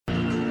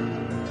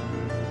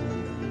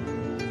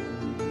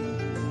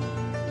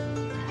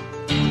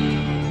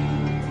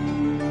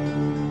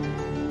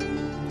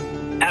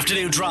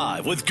Afternoon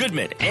Drive with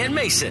Goodman and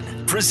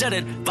Mason,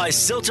 presented by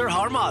Silter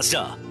Har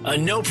Mazda. A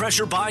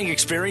no-pressure buying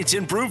experience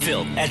in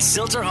Broomfield at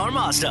Silter Har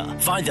Mazda.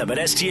 Find them at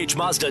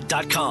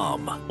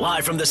sthmazda.com.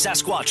 Live from the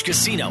Sasquatch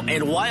Casino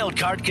and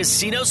Wildcard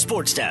Casino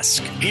Sports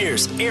Desk,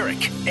 here's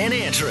Eric and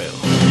Andrew.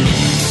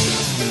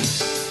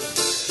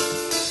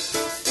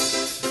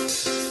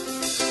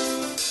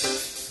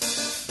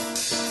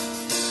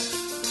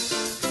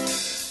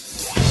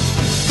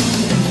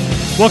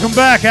 Welcome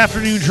back.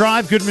 Afternoon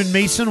Drive. Goodman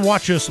Mason.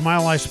 Watch us,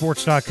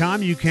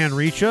 milehighsports.com. You can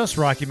reach us,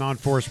 Rocky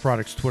Mountain Forest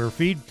Products Twitter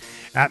feed,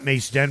 at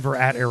Mace Denver,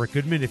 at Eric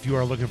Goodman. If you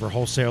are looking for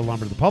wholesale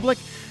lumber to the public,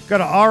 go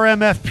to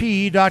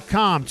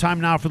rmfp.com.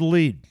 Time now for the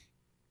lead.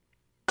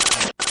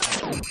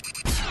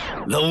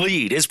 The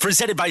Lead is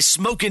presented by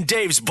Smokin'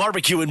 Dave's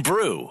Barbecue and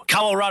Brew,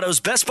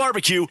 Colorado's best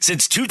barbecue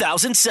since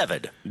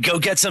 2007. Go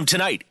get some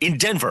tonight in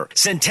Denver,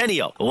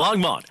 Centennial,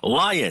 Longmont,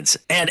 Lyons,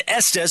 and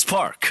Estes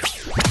Park.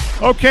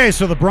 Okay,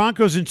 so the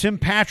Broncos and Tim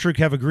Patrick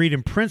have agreed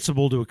in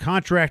principle to a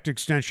contract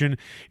extension.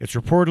 It's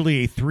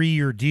reportedly a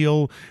 3-year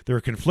deal. There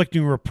are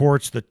conflicting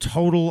reports. The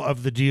total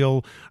of the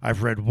deal,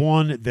 I've read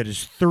one that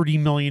is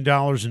 $30 million,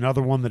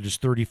 another one that is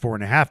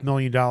 $34.5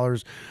 million,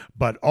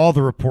 but all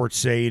the reports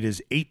say it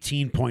is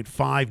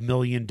 $18.5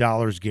 million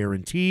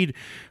guaranteed.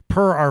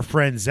 Per our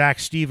friend Zach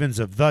Stevens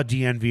of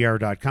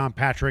thednvr.com,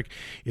 Patrick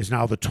is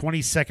now the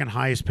 22nd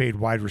highest paid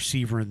wide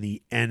receiver in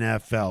the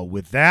NFL.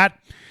 With that,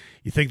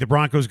 you think the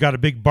Broncos got a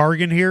big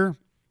bargain here?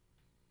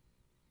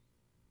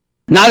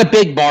 Not a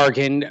big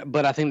bargain,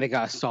 but I think they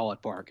got a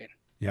solid bargain.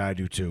 Yeah, I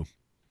do too.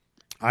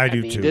 I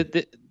do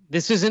too.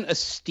 This isn't a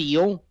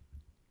steal,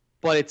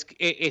 but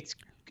it's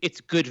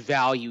good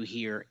value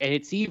here, and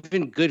it's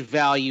even good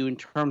value in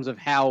terms of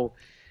how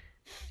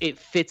it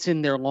fits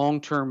in their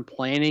long-term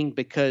planning.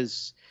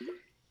 Because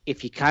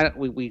if you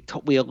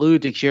we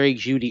alluded to Jerry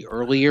Jeudy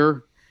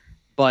earlier,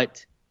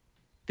 but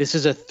this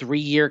is a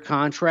 3-year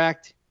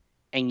contract.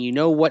 And you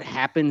know what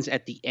happens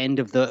at the end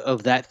of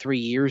that 3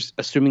 years,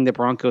 assuming the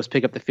Broncos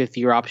pick up the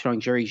 5th-year option on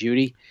Jerry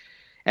Jeudy?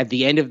 At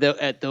the end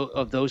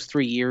of those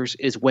 3 years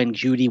is when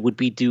Jeudy would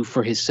be due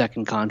for his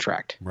second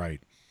contract.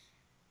 Right.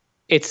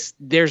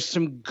 There's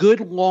some good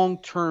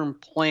long-term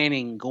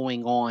planning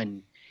going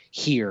on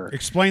here.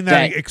 Explain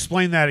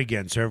that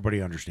again so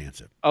everybody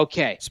understands it.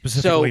 Okay.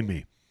 Specifically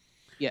me.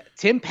 Yeah,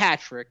 Tim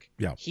Patrick.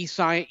 Yeah. He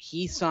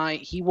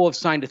will have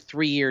signed a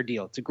 3-year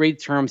deal. It's a great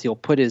terms. He'll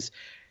put his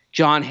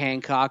John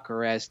Hancock,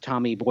 or as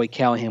Tommy Boy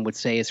Callahan would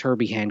say, is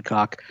Herbie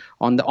Hancock,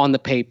 on the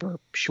paper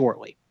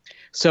shortly.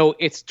 So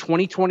it's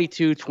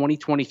 2022,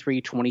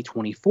 2023,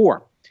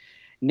 2024.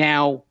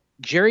 Now,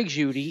 Jerry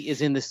Jeudy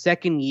is in the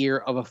second year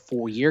of a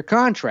 4-year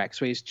contract,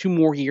 so he has 2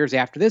 more years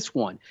after this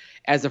one.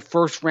 As a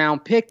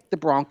first-round pick, the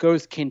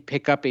Broncos can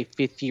pick up a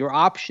 5th-year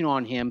option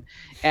on him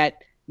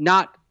at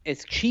not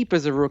as cheap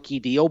as a rookie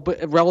deal,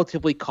 but a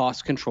relatively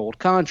cost-controlled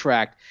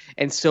contract.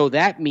 And so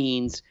that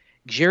means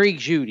Jerry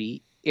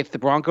Jeudy, if the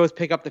Broncos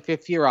pick up the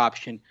 5th-year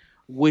option,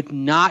 would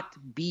not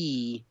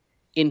be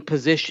in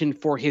position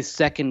for his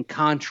second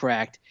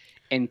contract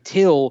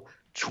until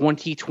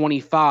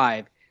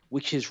 2025,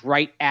 which is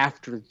right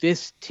after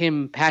this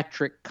Tim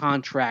Patrick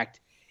contract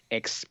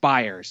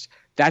expires.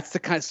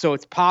 So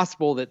it's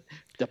possible that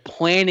the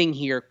planning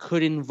here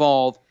could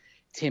involve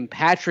Tim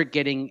Patrick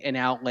getting an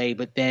outlay,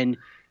 but then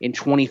in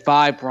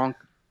 25,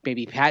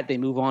 they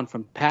move on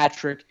from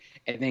Patrick,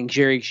 and then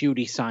Jerry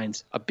Jeudy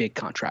signs a big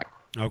contract.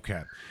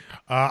 Okay.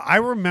 I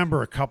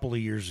remember a couple of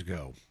years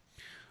ago,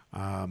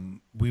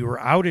 we were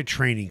out at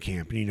training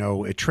camp.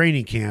 And, at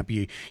training camp,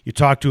 you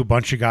talk to a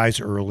bunch of guys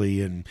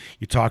early, and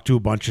you talk to a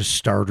bunch of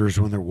starters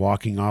when they're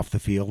walking off the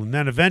field. And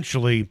then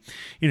eventually,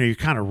 you're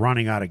kind of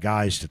running out of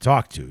guys to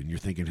talk to. And you're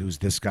thinking, who's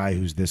this guy?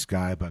 Who's this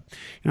guy? But,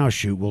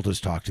 shoot, we'll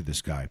just talk to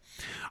this guy.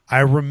 I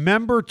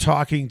remember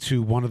talking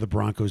to one of the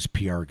Broncos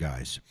PR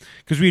guys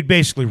because we'd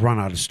basically run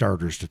out of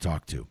starters to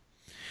talk to.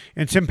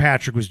 And Tim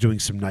Patrick was doing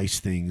some nice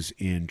things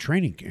in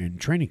training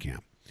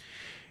camp.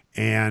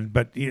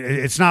 But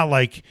it's not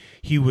like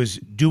he was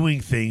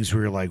doing things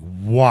where you're like,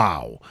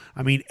 wow.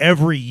 I mean,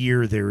 every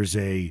year there's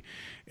a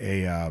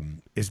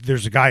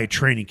guy at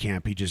training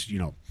camp. He just,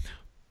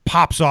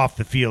 pops off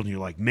the field and you're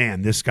like,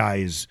 man, this guy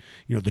is,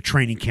 the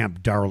training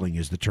camp darling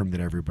is the term that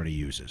everybody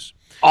uses.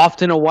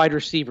 Often a wide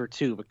receiver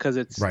too, because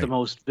it's right. The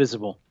most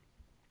visible.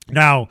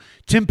 Now,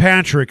 Tim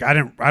Patrick, I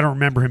don't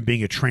remember him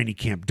being a training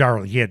camp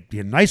darling. He had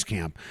a nice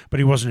camp, but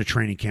he wasn't a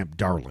training camp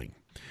darling.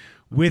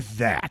 With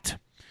that,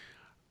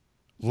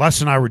 Les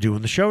and I were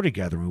doing the show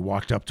together, and we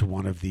walked up to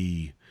one of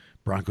the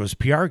Broncos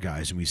PR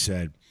guys, and we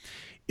said,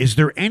 is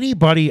there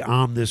anybody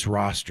on this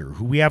roster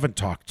who we haven't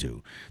talked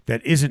to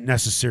that isn't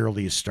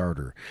necessarily a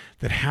starter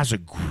that has a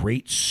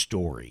great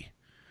story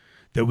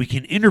that we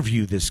can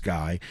interview this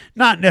guy?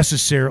 Not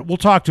necessarily, we'll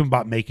talk to him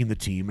about making the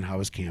team and how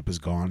his camp has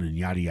gone and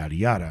yada, yada,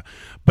 yada,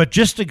 but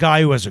just a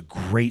guy who has a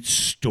great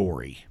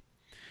story.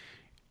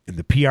 And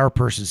the PR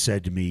person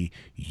said to me,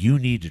 you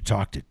need to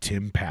talk to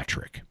Tim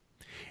Patrick.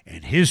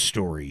 And his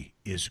story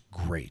is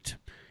great.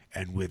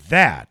 And with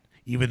that,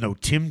 even though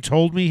Tim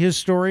told me his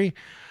story,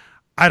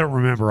 I don't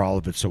remember all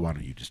of it, so why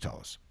don't you just tell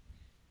us?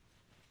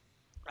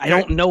 I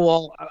don't know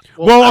all.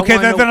 Well, okay,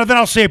 then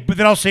I'll say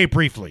it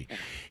briefly.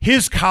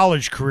 His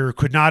college career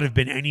could not have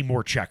been any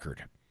more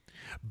checkered.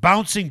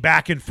 Bouncing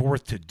back and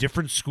forth to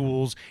different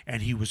schools,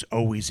 and he was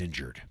always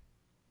injured.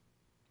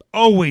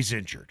 Always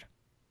injured.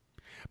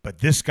 But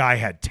this guy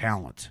had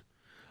talent,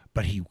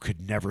 but he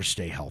could never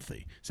stay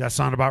healthy. Does that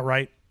sound about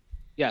right?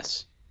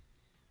 Yes.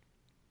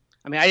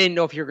 I mean, I didn't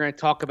know if you were going to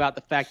talk about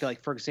the fact that,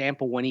 like, for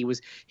example, when he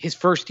was his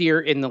first year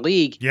in the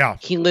league,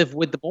 he lived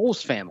with the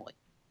Bowles family.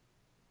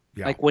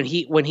 Yeah. Like when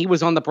he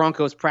was on the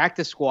Broncos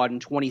practice squad in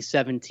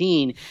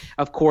 2017,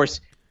 of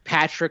course,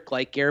 Patrick,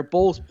 like Garrett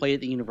Bowles, played at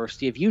the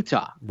University of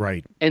Utah.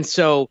 Right. And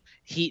so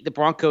the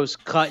Broncos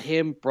cut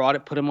him,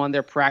 put him on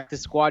their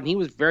practice squad, and he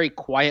was very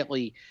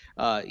quietly,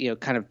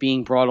 kind of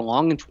being brought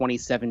along in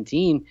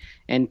 2017,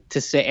 and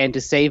to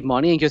save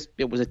money, and just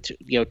it was a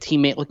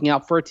teammate looking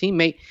out for a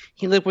teammate.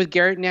 He lived with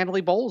Garrett and Natalie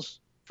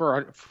Bowles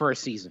for a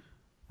season.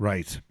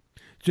 Right.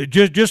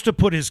 Just to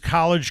put his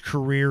college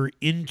career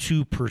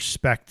into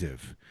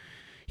perspective.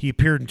 He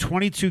appeared in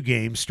 22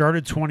 games,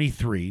 started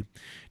 23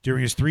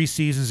 during his 3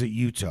 seasons at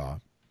Utah,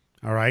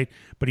 all right?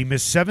 But he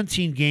missed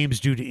 17 games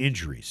due to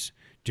injuries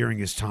during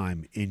his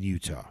time in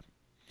Utah.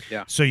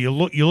 Yeah. So you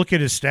look at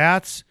his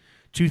stats,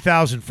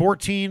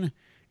 2014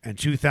 and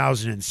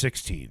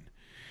 2016.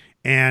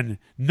 And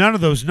none of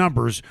those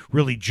numbers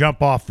really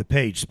jump off the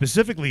page.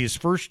 Specifically his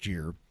first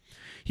year,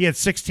 he had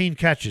 16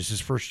 catches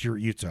his first year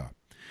at Utah.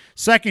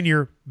 Second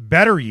year,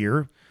 better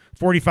year,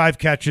 45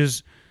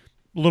 catches,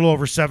 a little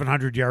over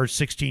 700 yards,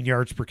 16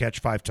 yards per catch,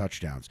 5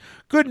 touchdowns.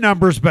 Good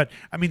numbers, but,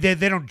 I mean, they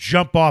don't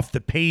jump off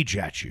the page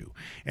at you.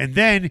 And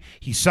then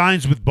he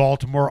signs with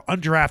Baltimore,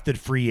 undrafted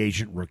free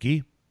agent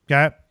rookie.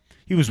 Okay?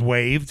 He was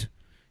waived.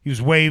 He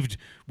was waived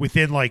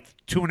within like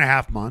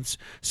 2.5 months.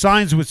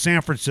 Signs with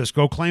San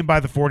Francisco, claimed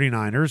by the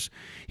 49ers.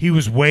 He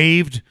was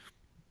waived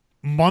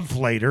a month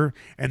later,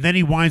 and then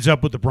he winds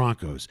up with the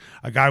Broncos.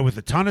 A guy with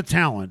a ton of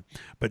talent,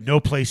 but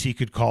no place he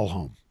could call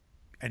home.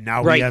 And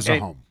now he has a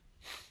home.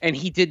 And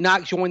he did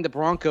not join the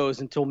Broncos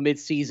until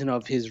midseason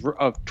of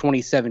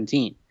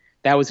 2017.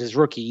 That was his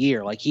rookie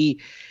year. Like he,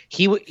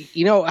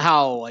 you know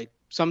how like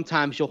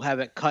sometimes you'll have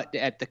it cut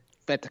at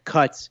the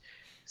cuts.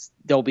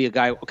 There'll be a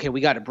guy. Okay,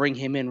 we got to bring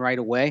him in right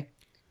away.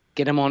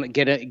 Get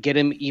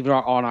him even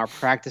on our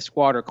practice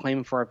squad or claim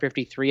him for our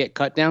 53 at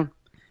cut down.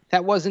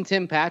 That wasn't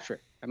Tim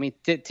Patrick. I mean,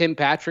 Tim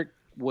Patrick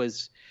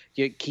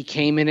he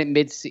came in at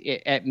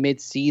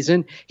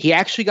midseason. He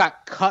actually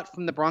got cut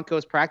from the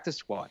Broncos practice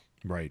squad.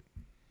 Right.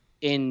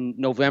 In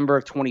November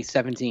of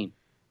 2017.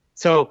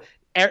 So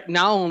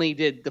not only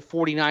did the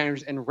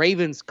 49ers and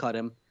Ravens cut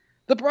him,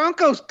 the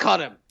Broncos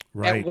cut him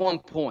at one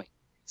point.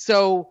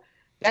 So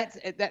that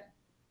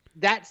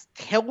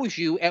tells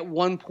you at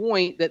one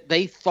point that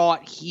they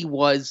thought he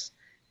was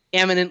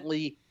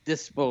eminently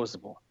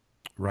disposable.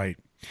 Right.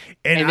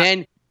 And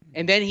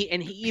then he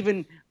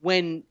even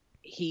when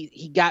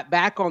he got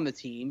back on the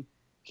team,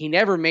 he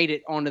never made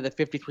it onto the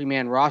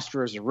 53-man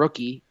roster as a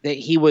rookie.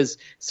 He was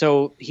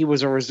a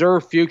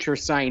reserve future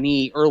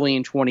signee early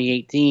in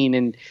 2018,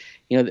 and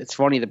it's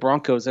funny. The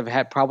Broncos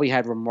have probably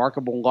had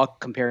remarkable luck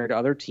compared to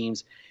other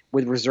teams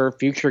with reserve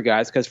future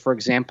guys. Because, for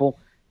example,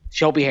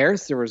 Shelby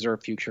Harris, the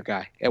reserve future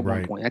guy at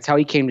one point. That's how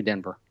he came to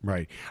Denver.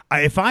 Right.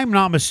 If I'm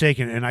not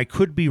mistaken, and I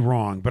could be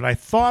wrong, but I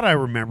thought I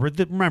remembered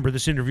that. Remember,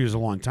 this interview was a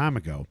long time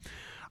ago.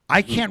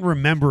 I can't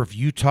remember if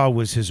Utah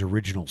was his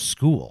original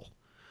school.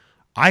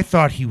 I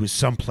thought he was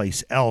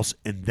someplace else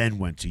and then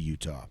went to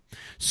Utah.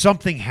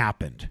 Something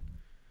happened.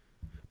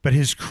 But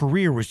his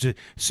career was just,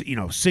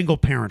 single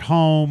parent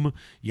home,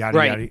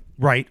 yada yada,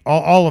 right?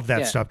 All of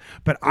that stuff.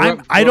 But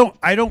I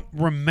don't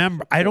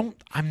remember.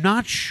 I'm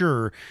not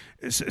sure.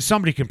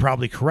 Somebody can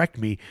probably correct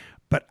me,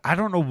 but I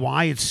don't know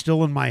why it's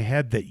still in my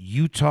head that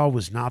Utah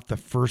was not the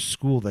first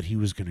school that he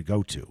was going to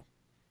go to.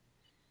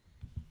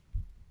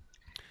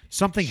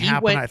 Something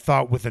happened, I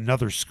thought, with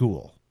another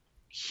school.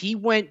 He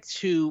went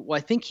to, I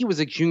think he was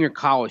a junior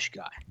college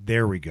guy.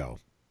 There we go.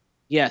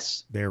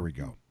 Yes. There we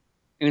go.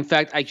 And in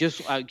fact, I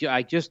just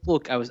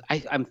looked.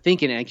 I'm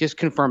thinking, and I just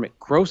confirmed it.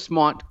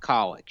 Grossmont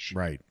College,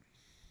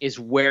 is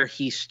where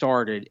he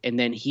started, and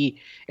then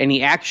he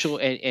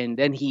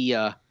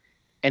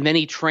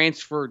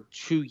transferred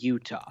to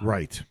Utah,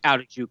 out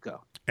of JUCO.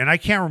 And I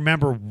can't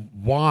remember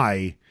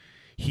why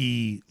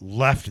he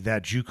left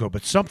that JUCO,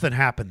 but something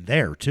happened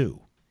there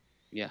too.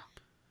 Yeah.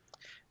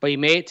 But he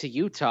made it to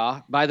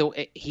Utah. By the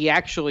way, he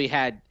actually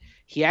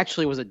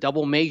was a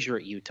double major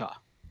at Utah.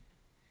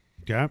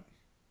 Okay.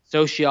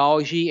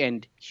 Sociology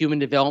and human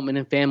development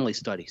and family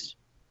studies.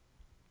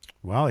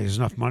 Well, he has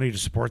enough money to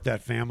support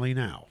that family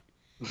now.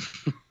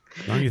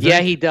 Don't you think? Yeah,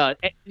 he does.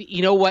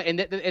 You know what?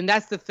 And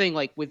that's the thing.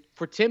 Like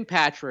for Tim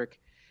Patrick,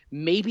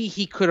 maybe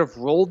he could have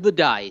rolled the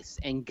dice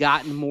and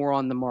gotten more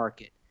on the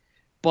market,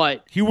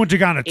 but he wouldn't have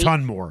gotten a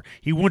ton more.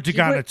 He wouldn't have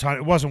gotten a ton.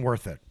 It wasn't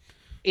worth it.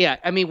 Yeah,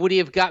 I mean,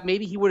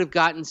 maybe he would have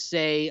gotten,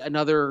 say,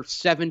 another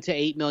 $7 to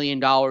 $8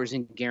 million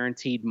in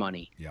guaranteed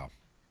money. Yeah.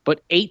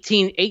 But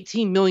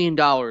 $18 million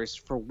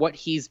for what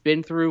he's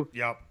been through.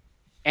 Yep.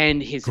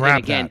 And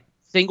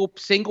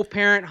single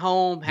parent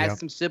home, has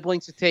some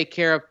siblings to take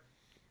care of.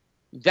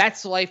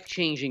 That's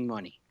life-changing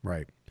money.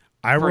 Right.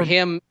 For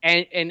him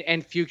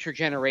and future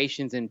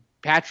generations. And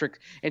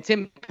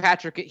Tim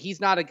Patrick, he's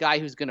not a guy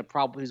who's going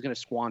to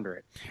squander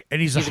it.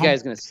 And he's a guy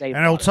who's going to save.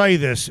 And I'll tell you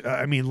this.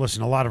 I mean,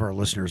 listen, a lot of our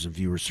listeners and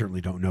viewers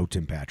certainly don't know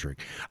Tim Patrick.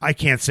 I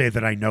can't say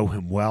that I know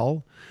him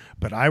well,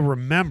 but I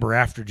remember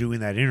after doing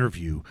that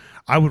interview,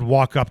 I would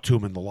walk up to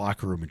him in the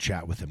locker room and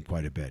chat with him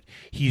quite a bit.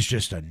 He's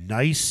just a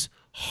nice,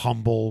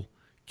 humble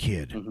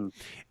kid. Mm-hmm.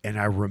 And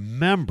I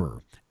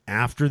remember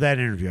after that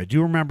interview, I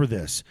do remember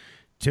this,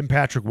 Tim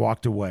Patrick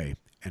walked away,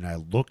 and I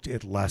looked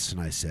at Les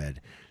and I said,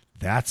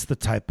 that's the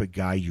type of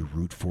guy you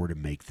root for to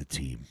make the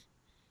team.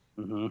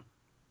 Mm-hmm.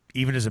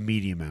 Even as a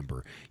media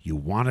member, you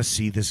want to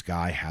see this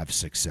guy have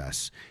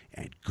success,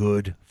 and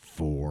good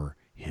for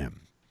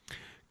him.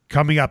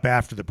 Coming up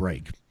after the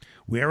break,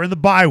 we are in the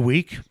bye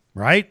week,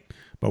 right?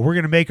 But we're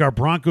going to make our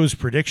Broncos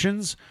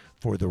predictions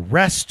for the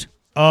rest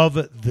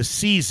of the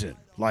season.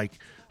 Like,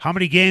 how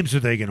many games are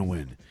they going to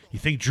win? You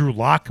think Drew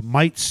Lock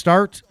might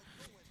start?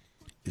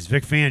 Is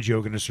Vic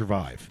Fangio going to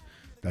survive?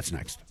 That's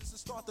next.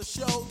 Start the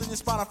show, then you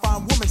spot a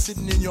fine woman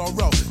sitting in your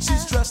row.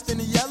 She's dressed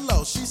in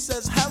yellow. She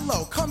says,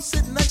 hello, come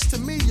sit next to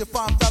me, you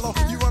fine fellow.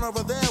 You run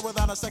over there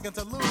without a second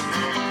to lose.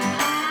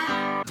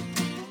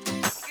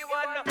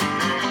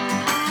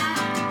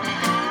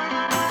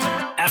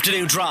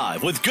 Afternoon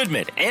Drive with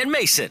Goodman and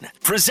Mason,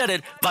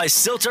 presented by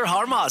Silter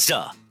Har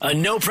Mazda. A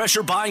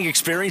no-pressure buying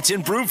experience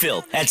in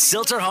Broomfield at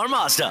Silter Har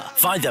Mazda.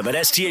 Find them at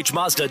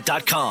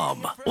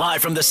sthmazda.com.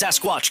 Live from the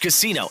Sasquatch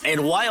Casino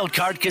and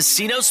Wildcard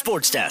Casino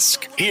Sports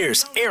Desk,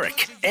 here's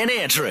Eric and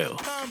Andrew.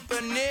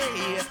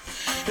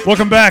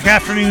 Welcome back.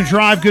 Afternoon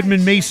Drive,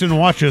 Goodman, Mason.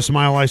 Watch us,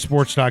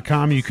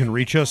 milehighsports.com. You can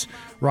reach us.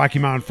 Rocky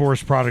Mountain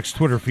Forest Products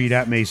Twitter feed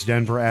at Mace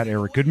Denver, at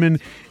Eric Goodman.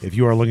 If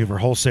you are looking for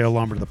wholesale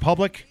lumber to the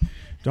public,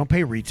 don't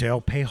pay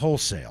retail, pay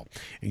wholesale,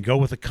 and go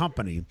with a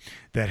company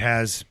that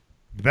has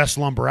the best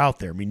lumber out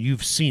there. I mean,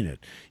 you've seen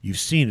it. You've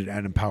seen it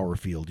at Empower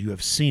Field. You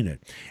have seen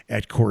it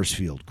at Coors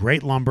Field.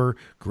 Great lumber,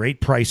 great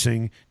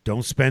pricing.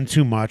 Don't spend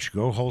too much.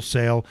 Go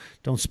wholesale.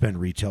 Don't spend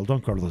retail.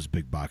 Don't go to those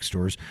big box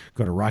stores.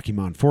 Go to Rocky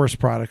Mountain Forest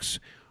Products.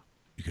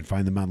 You can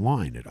find them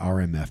online at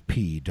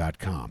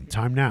rmfp.com.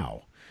 Time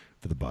now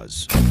for The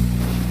Buzz.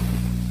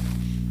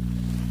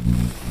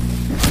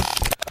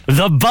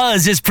 The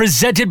Buzz is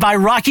presented by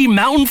Rocky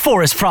Mountain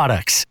Forest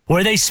Products,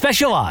 where they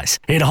specialize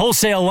in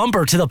wholesale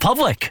lumber to the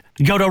public.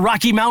 Go to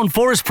Rocky Mountain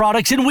Forest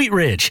Products in Wheat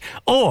Ridge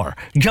or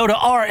go to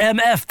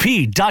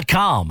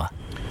rmfp.com.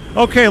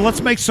 Okay,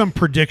 let's make some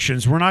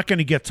predictions. We're not going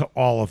to get to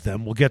all of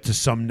them. We'll get to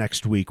some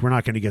next week. We're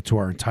not going to get to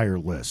our entire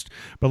list.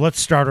 But let's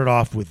start it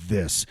off with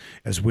this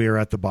as we are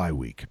at the bye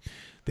week.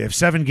 They have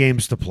 7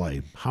 games to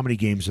play. How many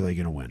games are they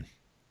going to win?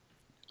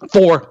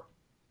 4.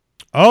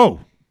 Oh,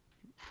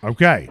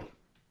 okay.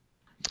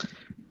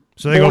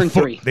 So they 4 and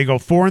 3. They go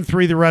 4 and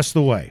 3 the rest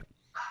of the way.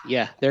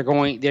 Yeah, they're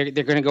going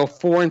to go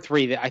 4 and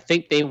 3. I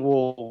think they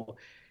will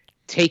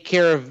take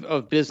care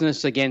of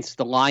business against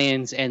the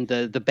Lions and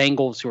the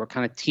Bengals, who are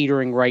kind of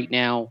teetering right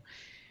now.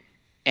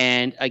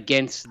 And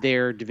against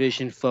their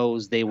division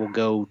foes, they will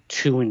go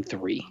 2 and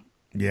 3.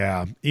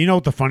 Yeah. You know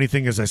what the funny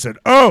thing is? I said,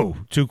 oh,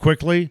 too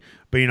quickly.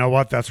 But you know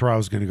what? That's where I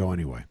was going to go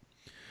anyway.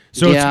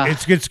 So yeah.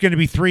 it's going to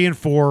be 3 and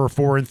 4 or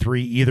 4 and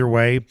 3 either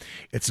way.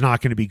 It's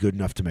not going to be good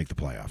enough to make the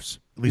playoffs.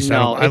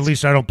 At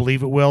least I don't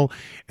believe it will,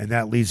 and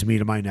that leads me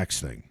to my next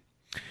thing.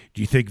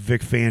 Do you think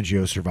Vic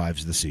Fangio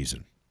survives the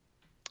season?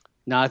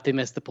 Not if they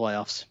miss the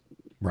playoffs.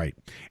 Right.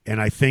 And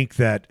I think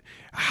that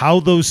how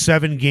those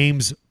 7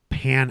 games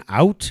pan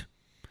out,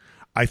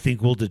 I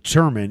think will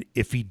determine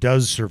if he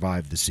does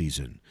survive the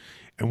season.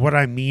 And what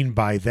I mean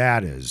by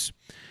that is,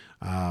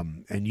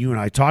 and you and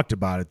I talked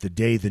about it the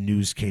day the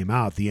news came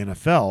out, the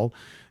NFL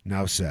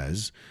now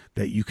says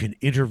that you can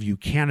interview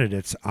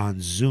candidates on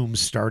Zoom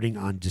starting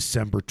on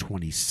December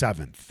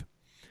 27th.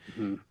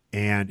 Mm-hmm.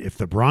 And if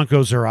the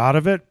Broncos are out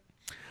of it,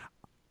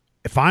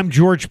 if I'm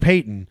George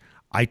Payton,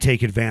 I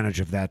take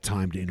advantage of that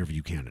time to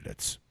interview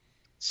candidates.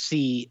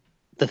 See,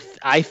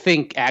 I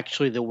think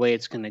actually the way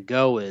it's going to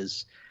go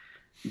is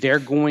they're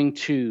going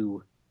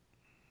to,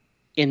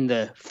 in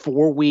the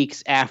 4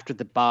 weeks after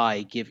the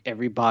bye, give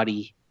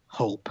everybody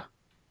hope.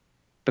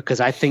 Because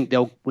I think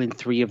they'll win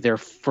 3 of their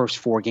first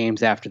 4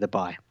 games after the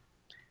bye.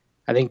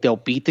 I think they'll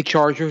beat the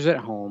Chargers at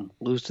home,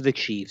 lose to the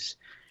Chiefs,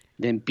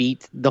 then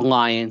beat the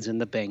Lions and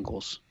the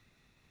Bengals,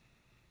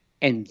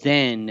 and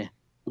then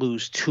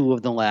lose 2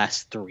 of the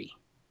last 3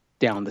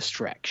 down the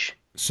stretch.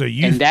 So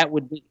that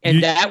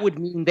would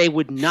mean they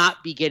would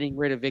not be getting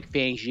rid of Vic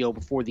Fangio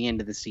before the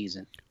end of the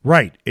season.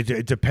 Right.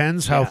 It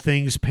depends how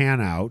things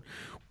pan out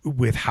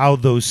with how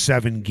those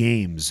 7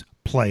 games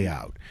play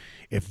out.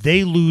 If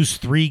they lose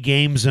 3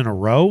 games in a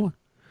row,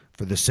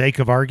 for the sake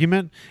of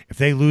argument, if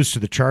they lose to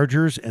the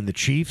Chargers and the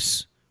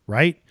Chiefs,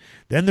 right,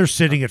 then they're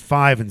sitting at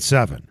 5 and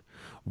 7.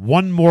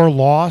 1 more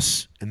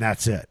loss, and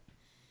that's it.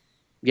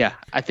 Yeah,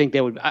 I think they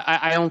would.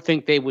 I don't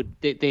think they would.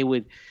 They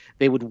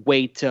would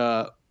wait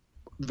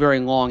very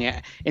long.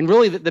 And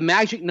really, the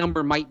magic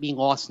number might be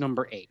loss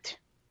number 8.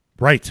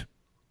 Right.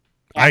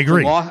 I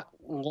agree.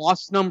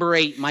 loss number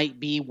 8 might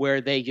be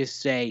where they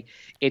just say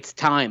it's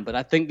time. But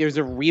I think there's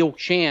a real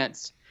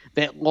chance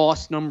that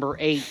loss number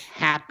 8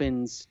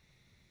 happens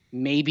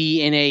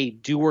maybe in a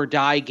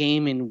do-or-die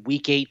game in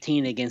Week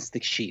 18 against the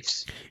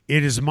Chiefs.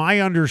 It is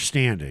my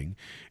understanding,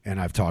 and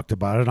I've talked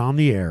about it on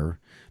the air,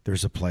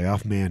 there's a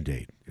playoff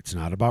mandate. It's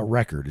not about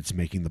record. It's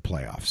making the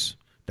playoffs.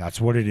 That's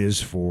what it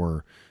is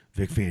for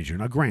Vic Fangio.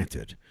 Now,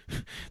 granted,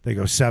 they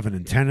go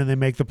 7-10 and they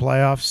make the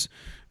playoffs.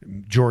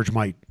 George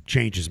might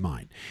change his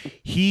mind.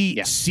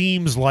 He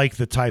seems like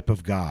the type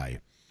of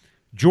guy.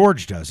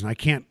 George does, and I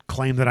can't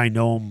claim that I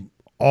know him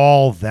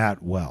all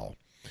that well.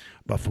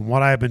 But from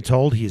what I have been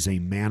told, he is a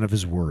man of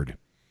his word.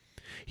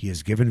 He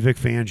has given Vic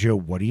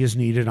Fangio what he has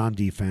needed on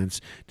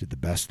defense, did the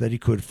best that he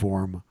could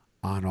for him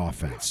on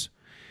offense.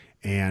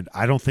 And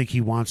I don't think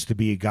he wants to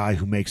be a guy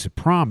who makes a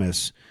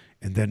promise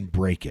and then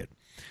break it.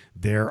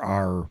 There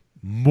are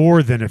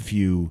more than a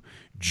few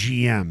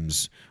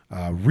GMs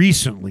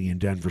recently in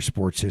Denver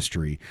sports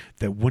history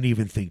that wouldn't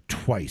even think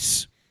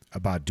twice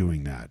about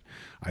doing that.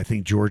 I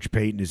think George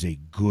Payton is a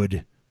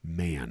good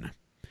man.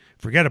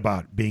 Forget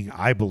about being,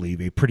 I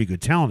believe, a pretty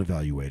good talent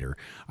evaluator.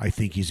 I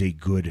think he's a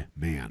good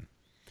man.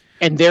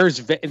 And there's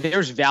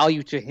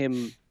value to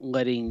him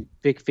letting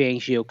Vic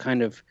Fangio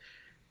kind of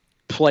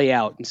play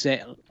out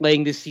and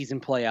letting this season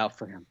play out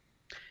for him.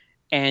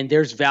 And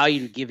there's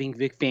value to giving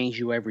Vic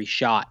Fangio every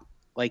shot,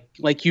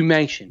 like you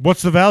mentioned.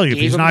 What's the value if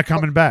he's not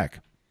coming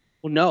back?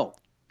 Well, no.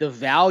 The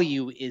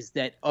value is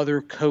that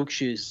other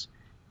coaches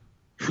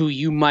who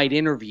you might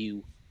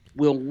interview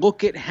will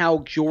look at how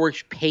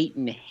George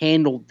Payton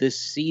handled this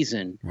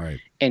season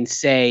and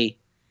say,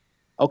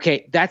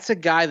 okay, that's a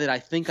guy that I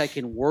think I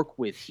can work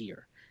with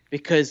here,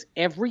 because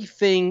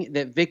everything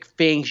that Vic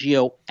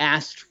Fangio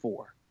asked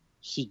for,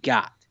 he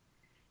got.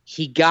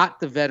 He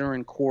got the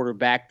veteran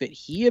quarterback that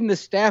he and the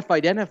staff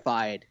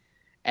identified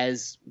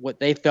as what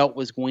they felt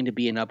was going to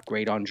be an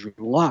upgrade on Drew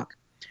Lock.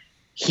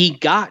 He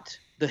got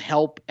the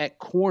help at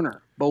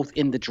corner, both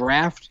in the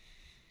draft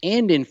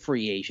and in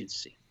free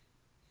agency.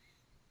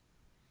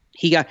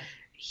 He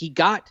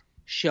got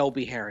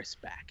Shelby Harris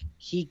back.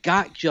 He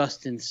got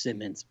Justin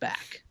Simmons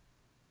back.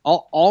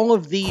 All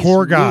of these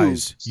core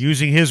guys,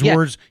 using his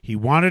words, he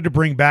wanted to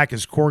bring back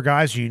his core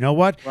guys. You know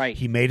what? Right.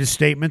 He made a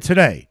statement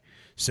today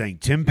saying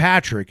Tim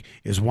Patrick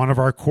is one of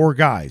our core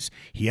guys.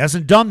 He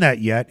hasn't done that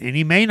yet, and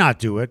he may not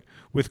do it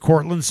with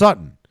Cortland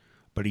Sutton,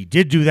 but he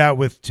did do that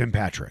with Tim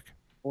Patrick.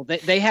 Well,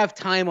 they have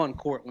time on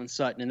Cortland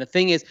Sutton, and the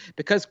thing is,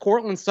 because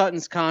Cortland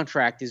Sutton's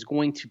contract is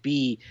going to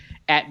be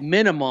at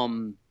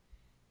minimum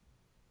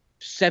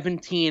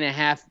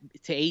 $17.5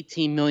 to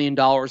 $18 million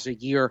a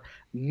year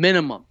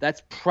minimum.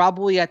 That's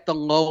probably at the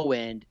low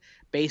end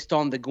based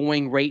on the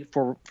going rate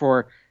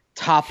for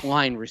top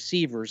line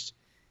receivers.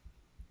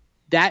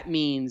 That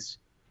means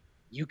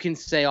you can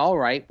say, all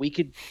right, we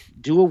could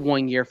do a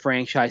 1-year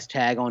franchise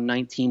tag on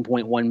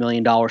 $19.1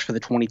 million for the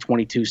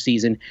 2022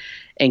 season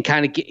and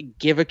kind of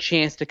give a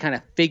chance to kind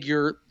of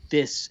figure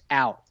this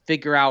out,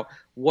 figure out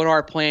what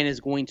our plan is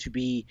going to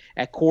be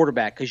at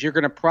quarterback, because you're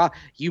going to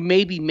you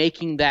may be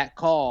making that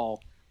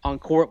call on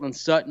Cortland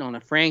Sutton on a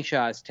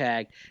franchise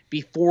tag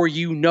before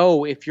you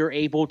know if you're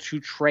able to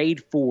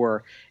trade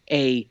for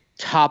a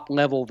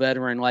top-level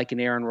veteran like an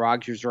Aaron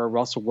Rodgers or a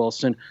Russell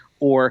Wilson,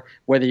 or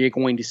whether you're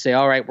going to say,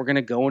 all right, we're going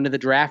to go into the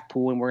draft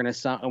pool and we're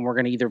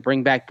going to either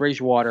bring back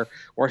Bridgewater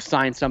or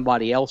sign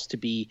somebody else to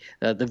be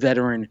the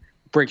veteran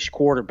bridge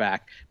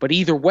quarterback. But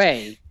either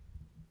way,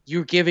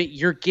 you're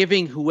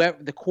giving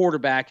whoever the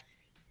quarterback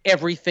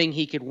everything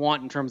he could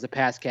want in terms of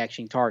pass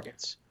catching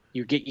targets.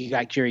 You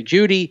got Jerry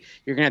Jeudy.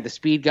 You're gonna have the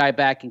speed guy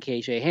back in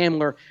KJ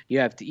Hamler.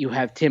 You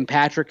have Tim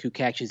Patrick, who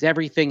catches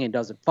everything and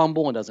doesn't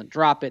fumble and doesn't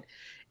drop it,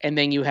 and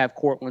then you have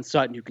Cortland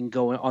Sutton, who can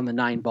go on the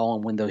 9 ball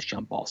and win those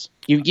jump balls.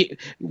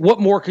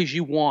 What more could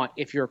you want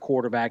if you're a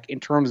quarterback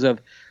in terms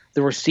of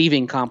the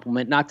receiving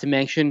complement? Not to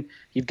mention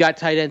you've got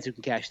tight ends who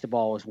can catch the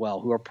ball as well,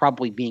 who are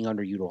probably being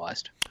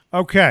underutilized.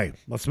 Okay,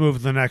 let's move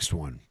to the next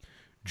one.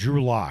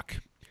 Drew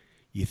Lock.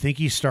 You think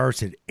he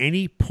starts at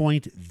any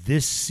point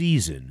this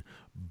season,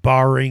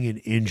 barring an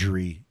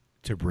injury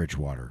to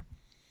Bridgewater?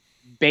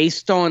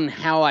 Based on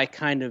how I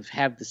kind of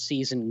have the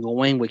season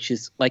going, which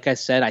is, like I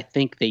said, I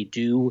think they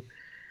do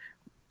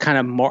kind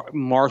of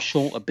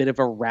marshal a bit of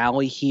a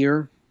rally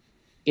here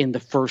in the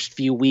first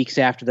few weeks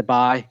after the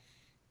bye.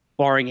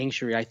 Barring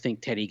injury, I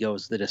think Teddy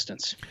goes the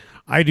distance.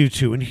 I do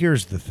too, and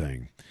here's the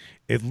thing.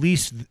 At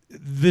least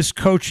this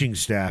coaching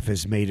staff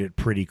has made it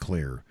pretty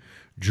clear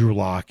Drew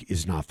Lock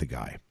is not the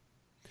guy.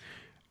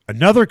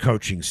 Another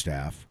coaching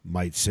staff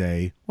might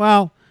say,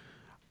 well,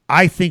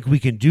 I think we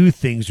can do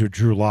things with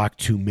Drew Lock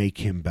to make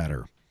him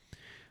better.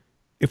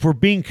 If we're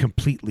being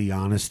completely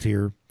honest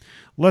here,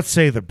 let's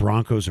say the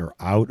Broncos are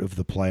out of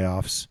the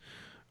playoffs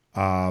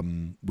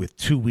with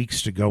 2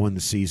 weeks to go in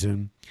the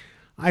season.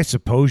 I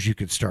suppose you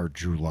could start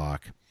Drew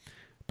Lock.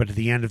 But at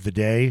the end of the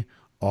day,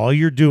 all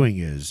you're doing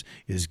is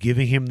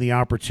giving him the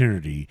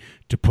opportunity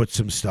to put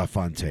some stuff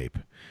on tape,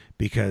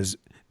 because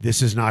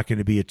this is not going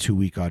to be a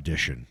 2-week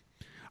audition.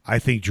 I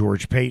think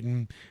George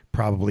Payton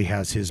probably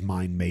has his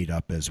mind made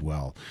up as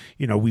well.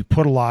 You know, we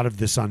put a lot of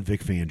this on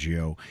Vic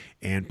Fangio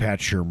and Pat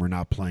Shurmur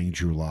not playing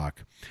Drew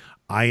Lock.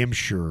 I am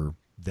sure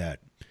that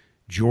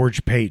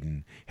George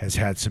Payton has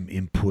had some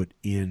input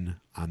in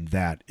on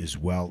that as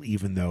well,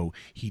 even though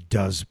he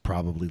does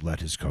probably let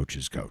his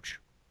coaches coach.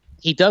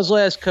 He does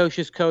let his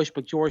coaches coach,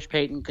 but George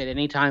Payton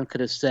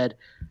could have said,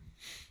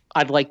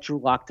 I'd like Drew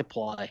Lock to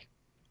play.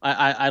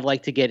 I'd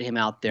like to get him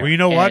out there. Well, you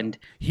know what?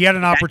 He had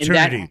an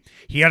opportunity.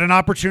 He had an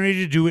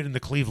opportunity to do it in the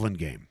Cleveland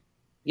game.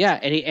 Yeah,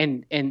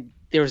 and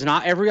there was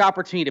not every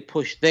opportunity to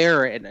push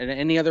there at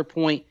any other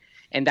point,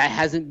 and that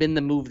hasn't been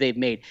the move they've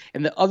made.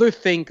 And the other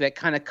thing that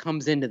kind of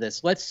comes into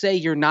this, let's say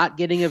you're not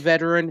getting a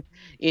veteran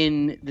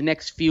in the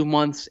next few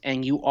months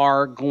and you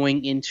are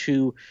going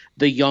into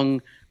the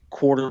young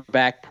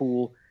quarterback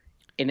pool,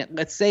 and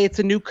let's say it's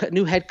a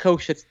new head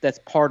coach that's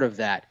part of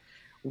that.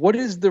 What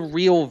is the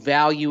real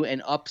value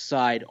and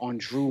upside on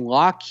Drew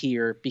Lock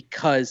here?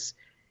 Because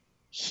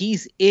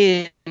he's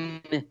in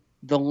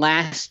the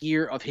last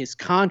year of his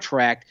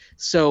contract.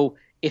 So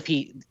if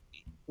he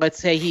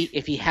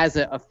has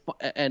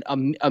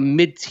a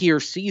mid-tier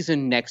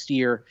season next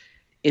year,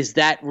 is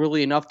that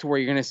really enough to where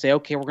you're going to say,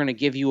 okay, we're going to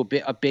give you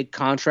a big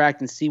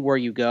contract and see where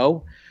you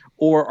go?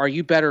 Or are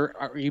you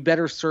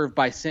better served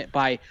by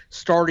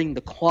starting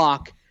the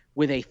clock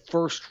with a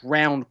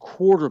first-round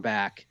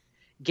quarterback,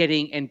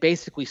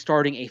 basically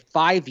starting a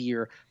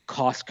 5-year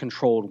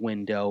cost-controlled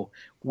window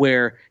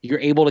where you're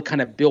able to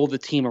kind of build the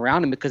team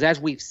around him? Because as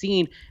we've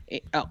seen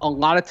a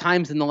lot of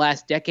times in the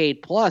last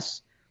decade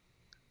plus,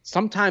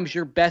 sometimes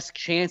your best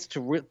chance to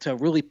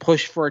really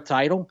push for a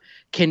title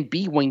can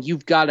be when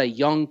you've got a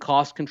young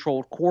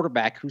cost-controlled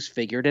quarterback who's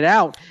figured it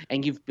out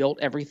and you've built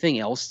everything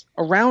else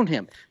around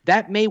him.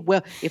 That may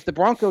well, if the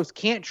Broncos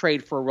can't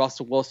trade for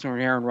Russell Wilson or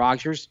Aaron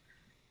Rodgers,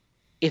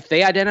 if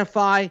they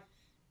identify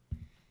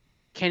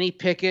Kenny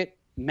Pickett,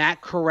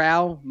 Matt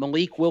Corral,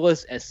 Malik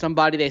Willis as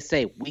somebody they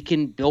say we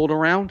can build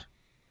around,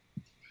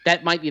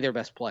 that might be their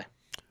best play.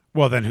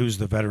 Well, then who's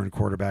the veteran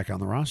quarterback on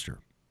the roster?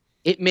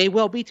 It may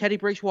well be Teddy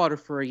Bridgewater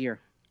for a year.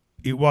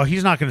 Well,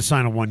 he's not going to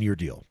sign a 1-year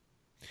deal.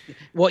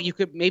 Well, you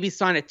could maybe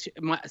sign a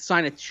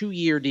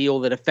 2-year deal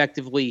that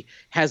effectively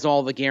has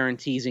all the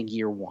guarantees in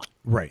year one.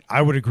 Right.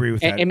 I would agree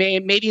with that. And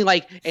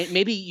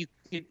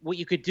what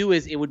you could do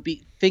is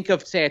think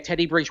of, say, a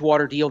Teddy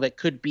Bridgewater deal that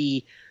could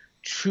be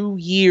 2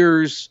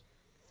 years,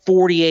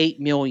 $48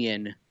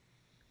 million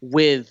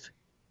with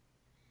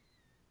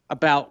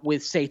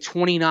say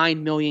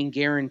 $29 million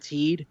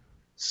guaranteed.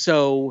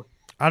 So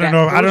I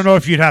don't know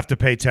if you'd have to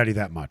pay Teddy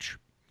that much.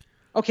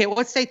 Okay, well,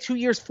 let's say 2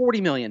 years,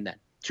 $40 million then.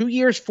 2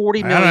 years,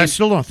 $40 million. I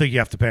still don't think you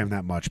have to pay him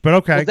that much, but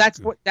okay.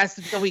 Well, that's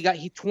the deal he got.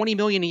 $20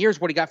 million a year is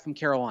what he got from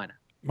Carolina.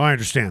 I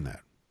understand that.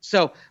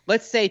 So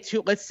let's say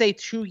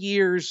 2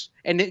 years,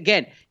 and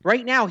again,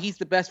 right now he's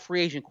the best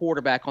free agent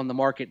quarterback on the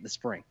market in the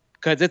spring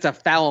because it's a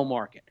fallow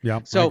market.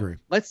 Yeah, so I agree.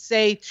 Let's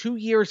say 2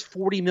 years,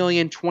 $40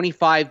 million,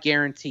 25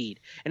 guaranteed,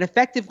 and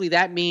effectively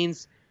that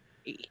means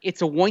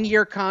it's a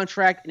 1-year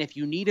contract, and if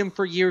you need him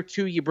for year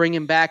 2, you bring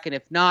him back, and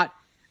if not,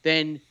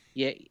 then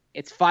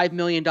it's $5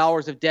 million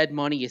of dead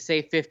money. You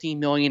save $15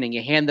 million, and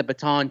you hand the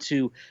baton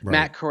to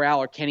Matt Corral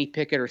or Kenny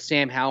Pickett or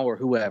Sam Howell or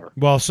whoever.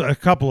 Well, so a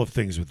couple of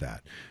things with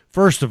that.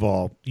 First of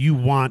all, you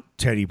want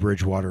Teddy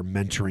Bridgewater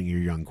mentoring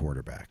your young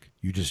quarterback.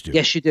 You just do.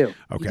 Yes, you do.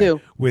 Okay. You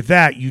do. With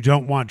that, you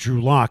don't want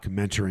Drew Lock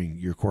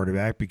mentoring your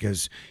quarterback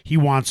because he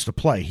wants to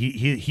play.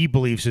 He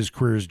believes his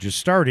career is just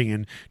starting,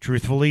 and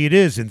truthfully, it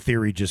is in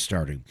theory just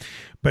starting.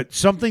 But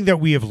something that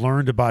we have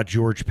learned about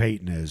George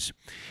Payton is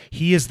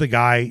he is the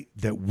guy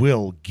that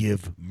will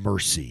give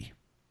mercy.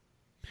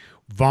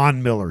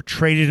 Von Miller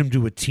traded him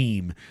to a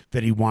team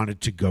that he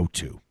wanted to go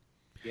to.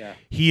 Yeah.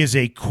 He is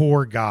a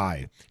core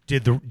guy.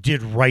 Did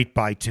right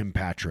by Tim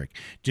Patrick.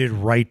 Did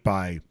right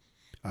by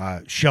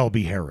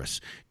Shelby Harris.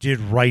 Did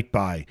right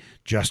by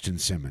Justin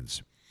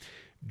Simmons.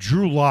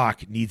 Drew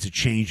Lock needs a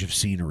change of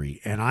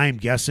scenery, and I'm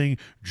guessing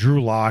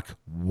Drew Lock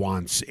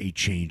wants a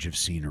change of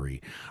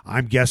scenery.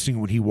 I'm guessing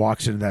when he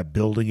walks into that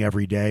building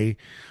every day,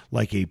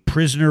 like a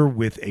prisoner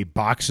with a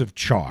box of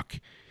chalk,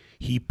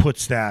 he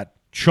puts that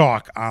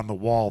chalk on the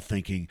wall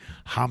thinking,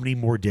 how many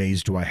more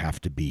days do I have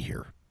to be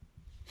here?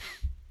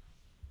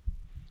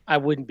 I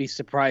wouldn't be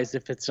surprised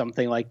if it's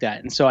something like that.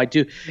 And so I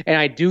do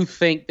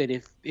think that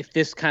if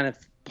this kind of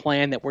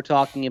plan that we're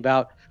talking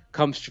about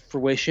comes to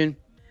fruition,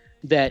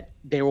 that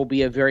there will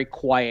be a very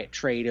quiet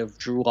trade of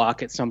Drew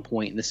Lock at some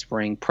point in the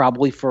spring,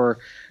 probably for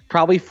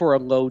a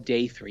low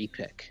day 3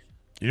 pick.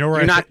 You know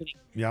where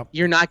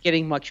you're not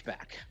getting much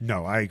back.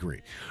 No, I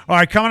agree. All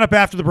right, coming up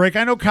after the break,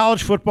 I know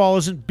college football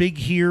isn't big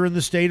here in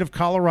the state of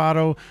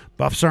Colorado.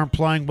 Buffs aren't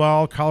playing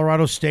well.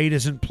 Colorado State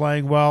isn't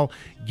playing well.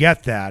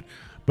 Get that.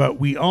 But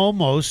we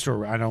almost,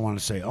 or I don't want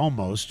to say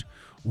almost,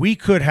 we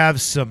could have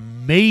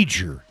some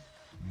major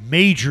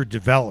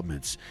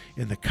developments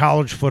in the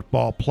college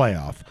football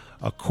playoff,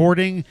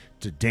 according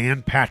to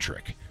Dan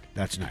Patrick.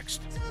 That's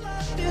next.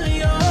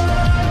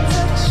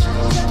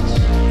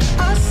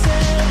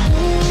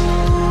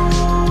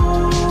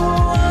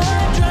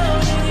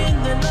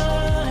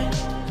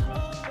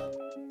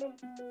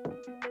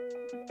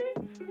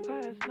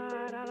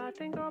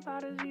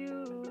 bad as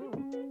you.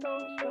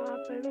 Don't stop,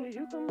 baby,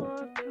 you can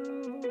move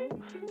too.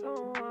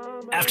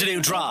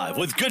 Afternoon Drive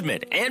with Goodman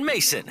and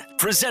Mason.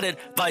 Presented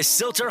by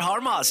Silter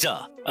Har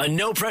Mazda. A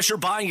no-pressure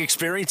buying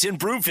experience in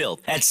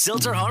Broomfield at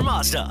Silter Har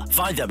Mazda.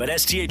 Find them at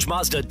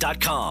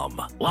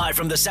sthmazda.com. Live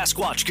from the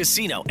Sasquatch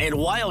Casino and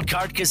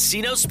Wildcard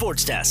Casino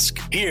Sports Desk.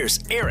 Here's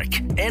Eric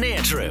and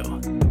Andrew.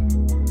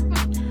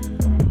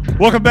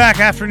 Welcome back.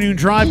 Afternoon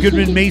Drive.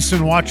 Goodman,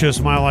 Mason. Watch us,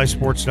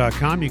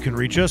 milehighsports.com. You can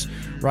reach us.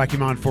 Rocky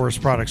Mountain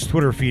Forest Products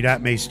Twitter feed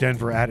at Mace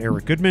Denver, at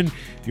Eric Goodman.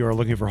 If you are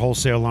looking for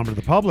wholesale lumber to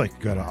the public,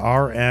 go to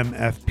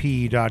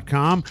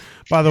rmfp.com.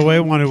 By the way, I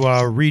want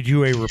to read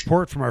you a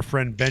report from our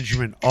friend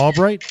Benjamin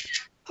Albright.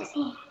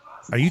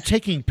 Are you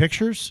taking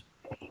pictures?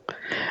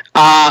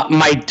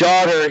 My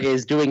daughter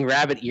is doing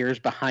rabbit ears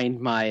behind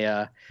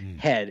my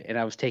head, and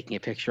I was taking a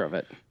picture of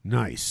it.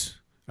 Nice.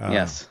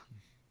 Yes.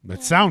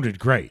 That sounded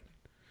great.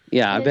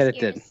 Yeah, I bet it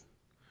did.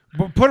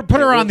 Put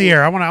her on the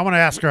air. I want to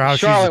ask her how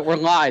Charlotte, we're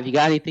live. You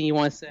got anything you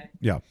want to say?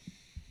 Yeah.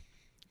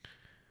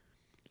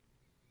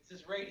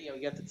 This is radio.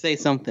 You have to say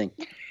something.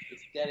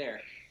 It's dead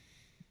air.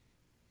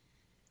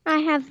 I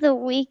have the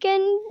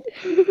weekend.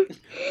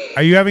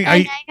 Are you having?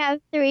 I have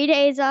 3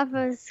 days off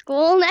of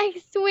school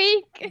next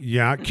week.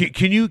 Yeah.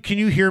 Can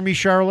you hear me,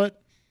 Charlotte?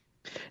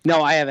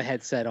 No, I have a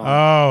headset on.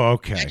 Oh,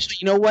 okay. Actually,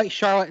 you know what,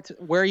 Charlotte?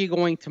 Where are you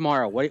going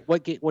tomorrow? What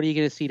are you going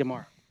to see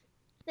tomorrow?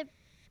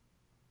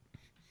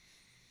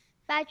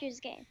 Badgers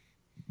game.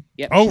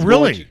 Yep, oh,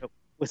 really?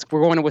 We're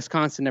going to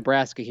Wisconsin,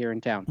 Nebraska here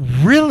in town.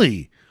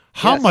 Really?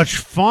 How Yes. much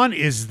fun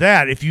is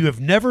that? If you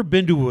have never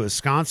been to a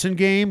Wisconsin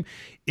game,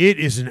 it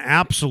is an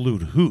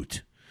absolute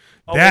hoot.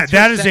 Oh,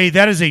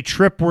 that is a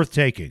trip worth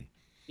taking.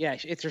 Yeah,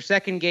 it's her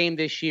second game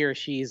this year.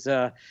 She's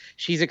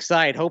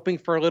excited, hoping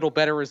for a little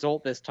better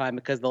result this time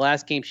because the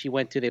last game she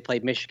went to, they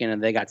played Michigan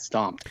and they got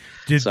stomped.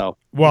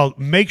 Well,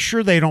 make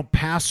sure they don't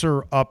pass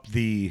her up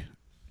the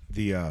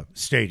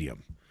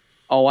stadium.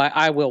 Oh,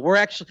 I will. We're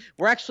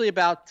actually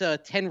about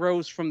 10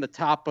 rows from the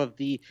top of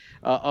the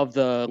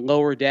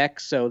lower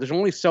deck. So there's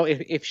only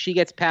if she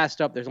gets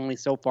passed up, there's only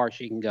so far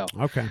she can go.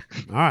 Okay.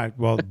 All right.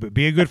 Well,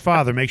 be a good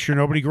father. Make sure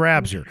nobody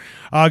grabs her.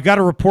 Got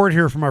a report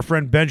here from our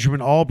friend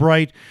Benjamin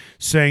Albright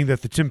saying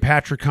that the Tim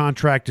Patrick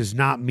contract does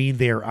not mean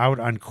they are out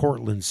on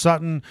Cortland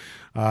Sutton.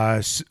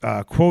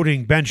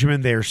 Quoting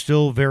Benjamin, they are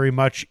still very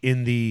much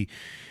in the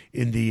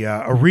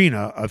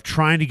arena of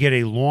trying to get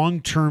a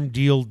long-term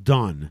deal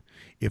done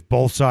if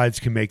both sides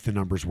can make the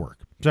numbers work.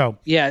 So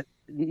yeah,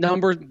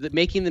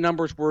 making the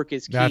numbers work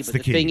is key. That's but the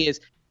key. Thing is,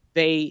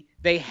 they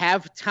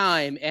have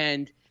time,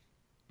 and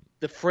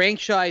the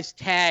franchise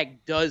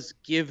tag does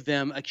give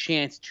them a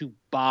chance to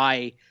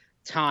buy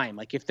time.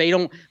 Like if they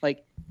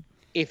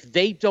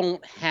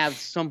don't have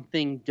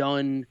something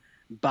done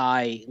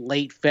by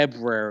late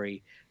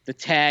February, the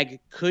tag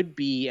could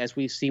be, as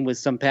we've seen with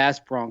some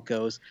past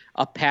Broncos,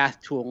 a path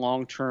to a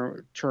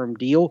long-term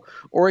deal,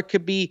 or it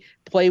could be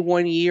play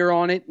 1 year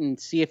on it and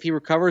see if he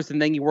recovers,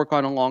 and then you work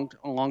on a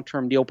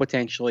long-term deal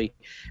potentially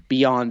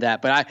beyond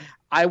that. But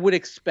I would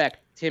expect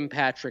Tim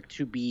Patrick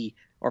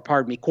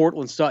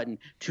Cortland Sutton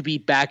to be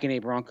back in a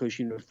Broncos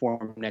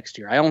uniform next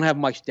year. I don't have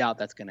much doubt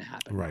that's going to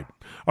happen. Right.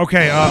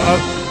 Okay.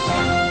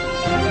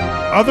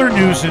 Other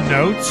news and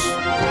notes.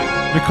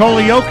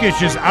 Nikola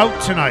Jokic is out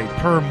tonight,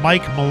 per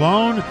Mike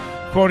Malone.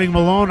 Quoting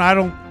Malone, I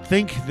don't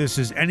think this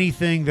is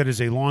anything that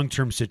is a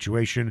long-term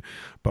situation,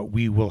 but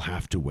we will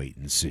have to wait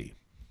and see.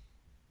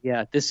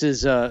 Yeah, this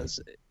is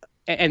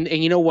and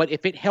you know what?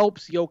 If it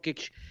helps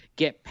Jokic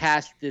get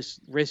past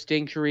this wrist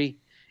injury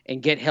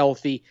and get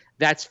healthy,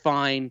 that's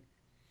fine.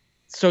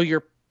 So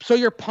you're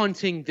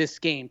punting this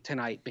game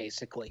tonight,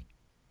 basically.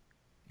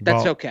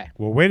 That's okay.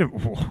 Well, wait a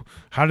minute.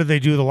 How did they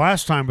do the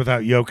last time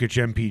without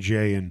Jokic,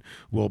 MPJ, and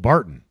Will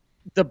Barton?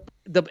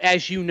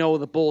 As you know,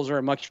 the Bulls are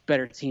a much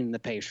better team than the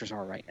Pacers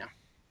are right now.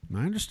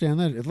 I understand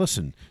that.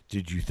 Listen,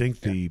 did you think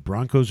the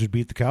Broncos would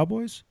beat the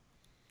Cowboys?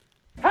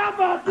 How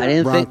about I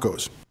didn't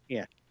Broncos?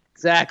 Yeah,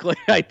 exactly.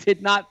 I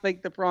did not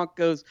think the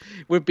Broncos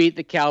would beat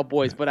the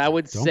Cowboys, but I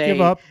would Don't say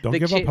give up. Don't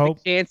give up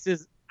hope. The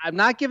chances. I'm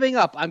not giving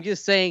up. I'm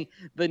just saying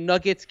the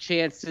Nuggets'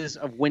 chances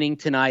of winning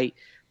tonight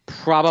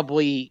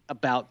probably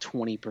about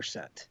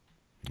 20%.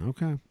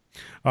 Okay. All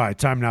right.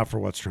 Time now for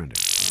What's Trending.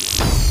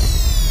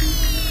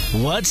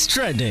 What's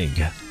trending?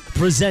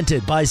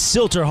 Presented by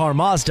Silter Har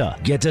Mazda.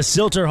 Get to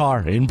Silter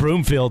Har in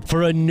Broomfield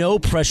for a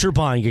no-pressure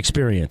buying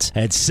experience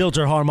at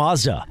Silter Har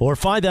Mazda, or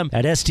find them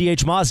at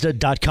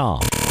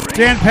sthmazda.com.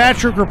 Dan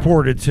Patrick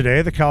reported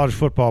today the college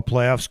football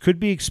playoffs could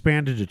be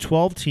expanded to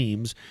 12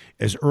 teams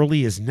as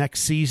early as next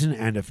season,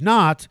 and if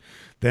not,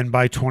 then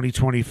by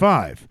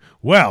 2025.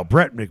 Well,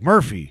 Brett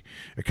McMurphy,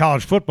 a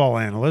college football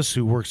analyst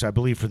who works, I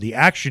believe, for the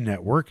Action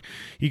Network,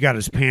 he got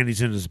his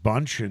panties in his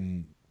bunch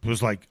and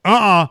was like,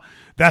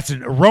 that's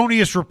an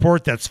erroneous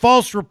report. That's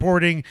false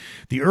reporting.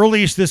 The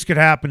earliest this could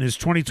happen is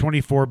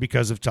 2024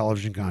 because of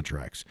television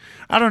contracts.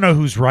 I don't know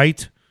who's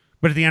right,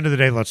 but at the end of the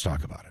day, let's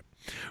talk about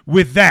it.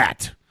 With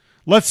that,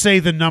 let's say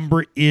the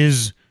number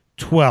is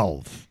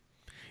 12.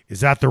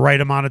 Is that the right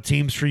amount of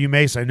teams for you,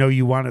 Mace? I know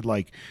you wanted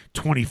like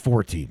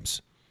 24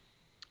 teams.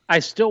 I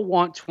still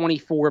want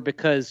 24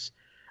 because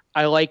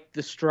I like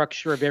the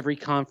structure of every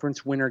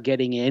conference winner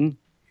getting in.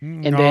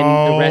 And then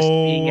the rest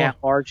being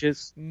at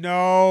larges.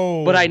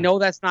 No. But I know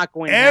that's not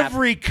going to happen.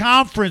 Every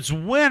conference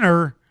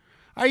winner?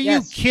 Are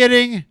you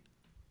kidding?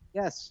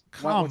 Yes.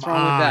 Come What's wrong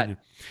on. with that?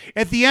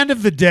 At the end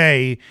of the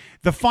day,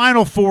 the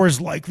Final Four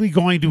is likely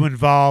going to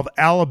involve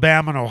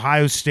Alabama and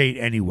Ohio State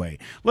anyway.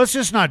 Let's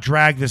just not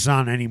drag this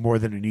on any more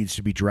than it needs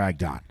to be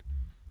dragged on.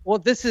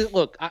 Well,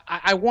 look,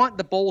 I want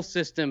the bowl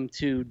system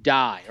to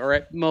die, or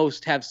at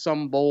most have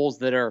some bowls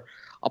that are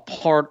a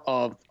part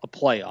of a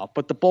playoff.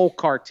 But the bowl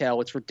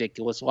cartel, it's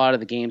ridiculous. A lot of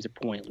the games are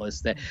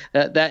pointless.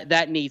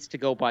 That needs to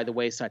go by the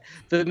wayside.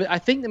 I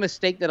think the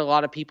mistake that a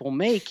lot of people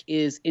make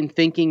is in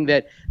thinking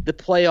that the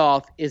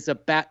playoff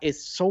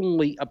is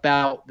solely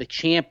about the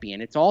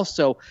champion. It's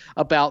also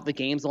about the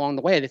games along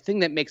the way. The thing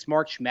that makes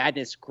March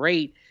Madness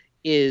great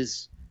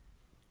is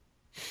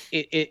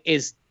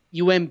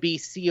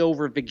UMBC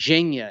over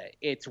Virginia.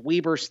 It's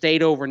Weber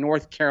State over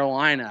North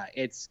Carolina.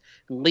 It's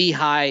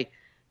Lehigh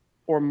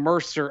or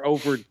Mercer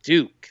over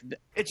Duke.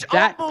 It's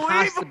that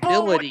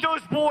unbelievable what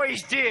those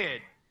boys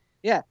did.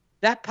 Yeah,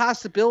 that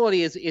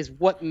possibility is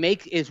what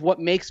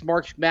makes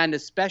March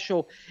Madness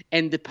special,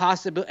 and the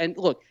possibility. And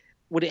look,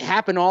 would it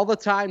happen all the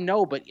time?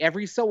 No, but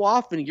every so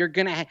often you're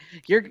gonna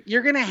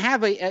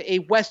have a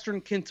Western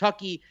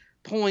Kentucky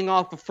pulling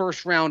off a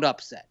first round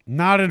upset.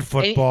 Not in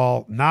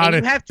football.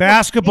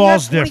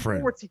 Basketball's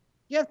different.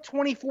 You have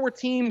 24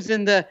 teams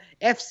in the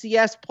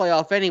FCS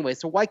playoff anyway,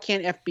 so why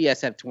can't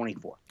FBS have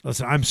 24?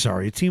 Listen, I'm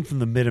sorry. A team from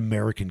the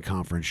Mid-American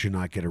Conference should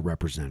not get a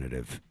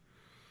representative.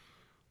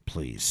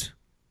 Please.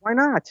 Why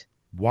not?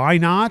 Why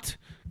not?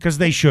 Because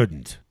they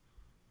shouldn't.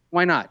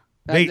 Why not?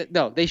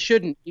 No, they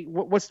shouldn't.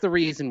 What's the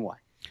reason why?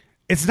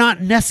 It's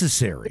not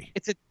necessary.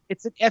 It's an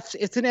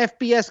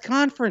FBS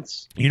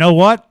conference. You know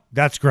what?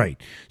 That's great.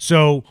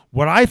 So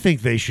what I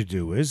think they should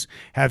do is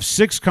have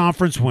 6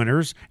 conference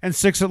winners and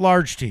 6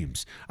 at-large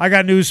teams. I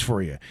got news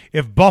for you.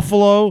 If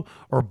Buffalo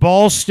or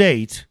Ball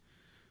State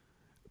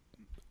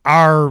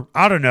are,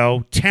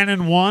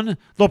 10-1,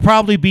 they'll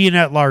probably be an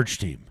at-large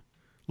team.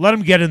 Let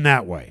them get in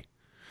that way.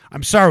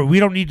 I'm sorry, we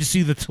don't need to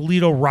see the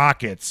Toledo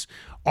Rockets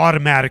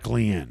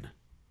automatically in.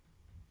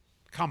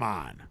 Come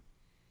on.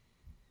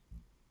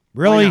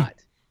 Really? Why not?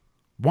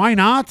 Why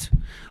not?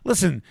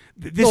 Listen,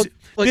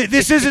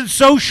 this isn't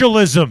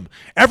socialism.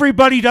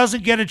 Everybody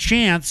doesn't get a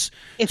chance.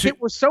 If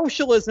it were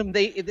socialism,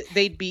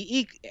 they'd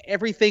be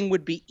everything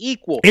would be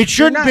equal. It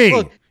shouldn't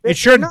be. It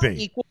shouldn't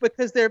be equal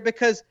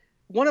because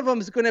one of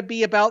them is going to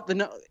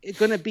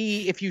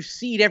be if you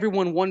seed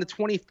everyone 1 to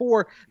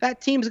 24,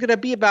 that team's going to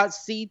be about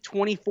seed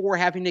 24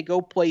 having to go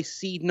play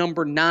seed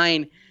number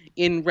 9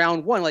 in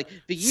round 1. Like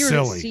the year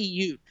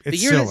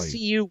that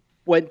CU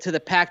went to the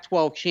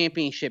Pac-12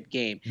 championship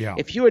game. Yeah.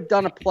 If you had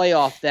done a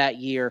playoff that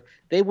year,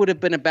 they would have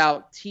been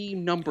about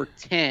team number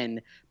 10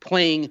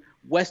 playing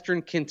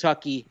Western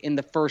Kentucky in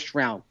the first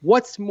round.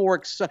 What's more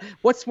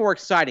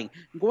exciting?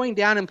 Going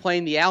down and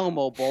playing the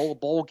Alamo Bowl, a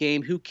bowl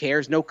game, who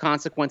cares? No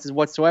consequences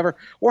whatsoever.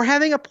 Or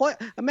having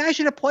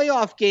imagine a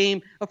playoff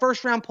game, a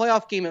first round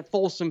playoff game at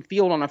Folsom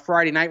Field on a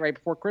Friday night right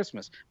before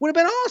Christmas. Would have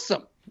been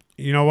awesome.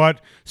 You know what?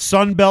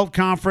 Sun Belt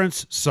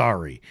Conference,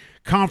 sorry.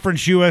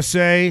 Conference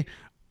USA,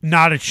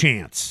 not a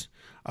chance.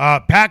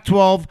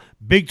 Pac-12,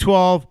 Big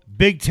 12,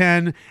 Big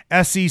 10,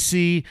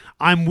 SEC,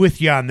 I'm with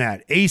you on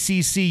that.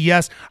 ACC,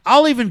 yes.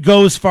 I'll even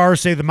go as far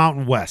as say the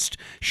Mountain West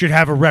should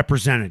have a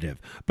representative,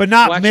 but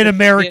not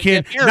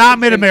Mid-American, not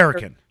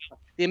Mid-American.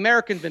 The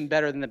American's been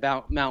better than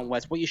the Mountain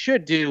West. What you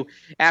should do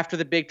after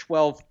the Big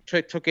 12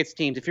 took its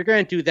teams, if you're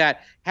going to do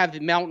that, have the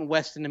Mountain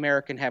West and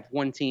American have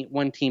one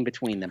team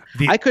between them.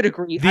 I could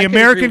agree. The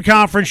American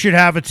Conference should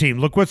have a team.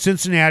 Look what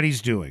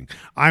Cincinnati's doing.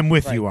 I'm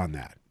with you on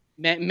that.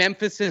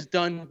 Memphis has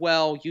done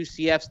well,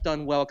 UCF's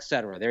done well,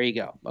 etc. There you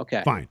go.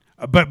 Okay. Fine.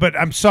 But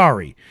I'm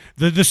sorry.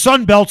 The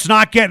Sun Belt's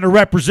not getting a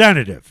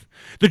representative.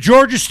 The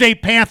Georgia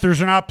State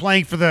Panthers are not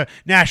playing for the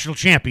national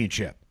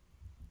championship.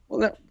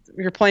 Well,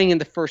 you're playing in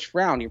the first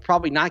round. You're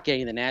probably not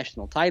getting the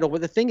national title. But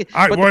the thing is,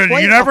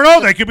 you never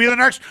know. They could be the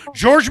next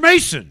George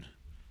Mason.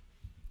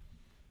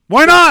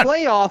 Why not?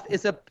 Playoff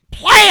is a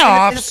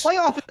playoffs.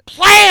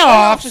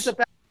 Playoffs is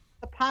about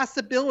a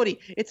possibility.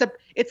 It's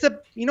a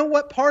you know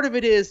what part of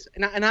it is,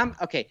 and I'm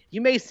okay.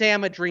 You may say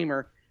I'm a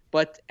dreamer,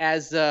 but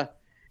as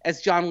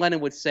John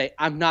Lennon would say,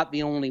 I'm not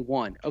the only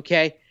one.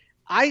 Okay,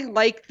 I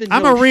like the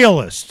notion. I'm a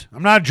realist.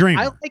 I'm not a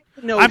dreamer. I like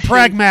the notion. I'm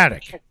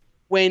pragmatic.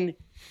 When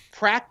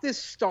practice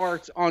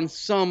starts on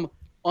some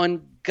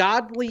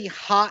ungodly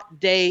hot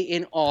day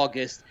in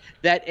August,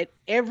 that at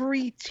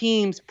every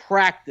team's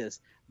practice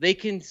they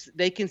can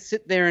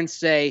sit there and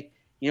say,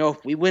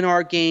 if we win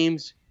our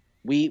games,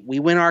 we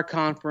win our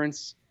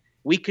conference,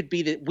 we could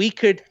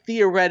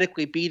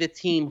theoretically be the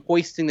team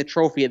hoisting the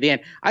trophy at the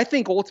end. I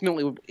think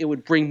ultimately it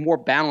would bring more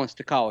balance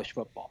to college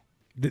football.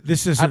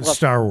 This isn't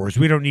Star Wars.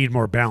 We don't need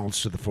more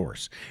balance to the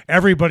force.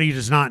 Everybody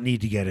does not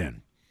need to get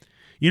in.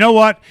 You know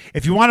what?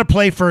 If you want to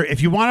play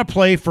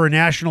for a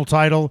national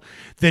title,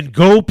 then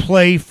go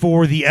play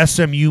for the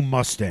SMU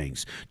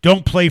Mustangs.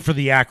 Don't play for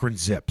the Akron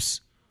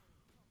Zips.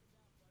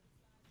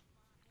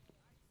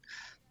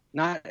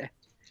 Not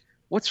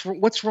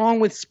what's wrong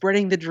with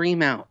spreading the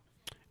dream out?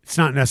 It's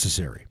not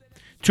necessary.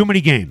 Too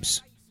many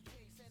games.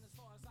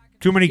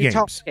 Too many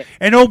games.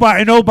 And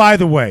by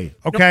the way,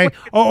 okay.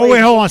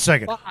 Wait, hold on a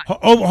second.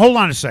 Hold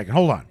on a second.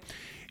 Hold on.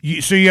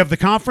 So you have the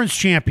conference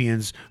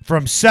champions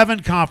from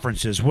 7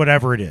 conferences,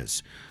 whatever it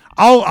is.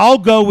 I'll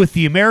go with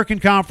the American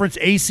Conference,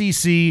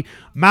 ACC,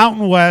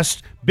 Mountain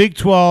West, Big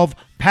 12,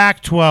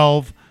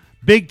 Pac-12,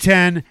 Big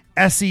 10,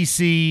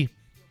 SEC.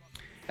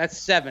 That's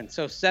 7.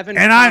 So 7.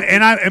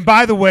 And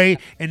by the way,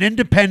 an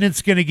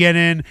independent's going to get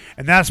in,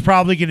 and that's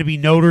probably going to be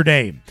Notre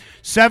Dame.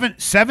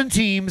 Seven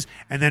teams,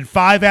 and then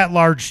 5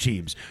 at-large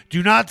teams.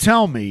 Do not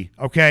tell me,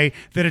 okay,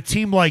 that a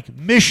team like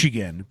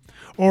Michigan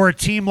or a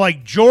team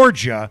like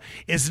Georgia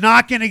is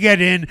not going to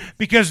get in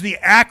because the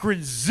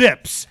Akron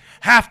Zips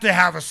have to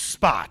have a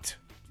spot.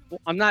 Well,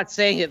 I'm not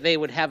saying that they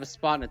would have a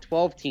spot in a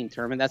 12-team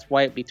tournament. That's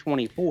why it'd be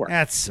 24.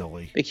 That's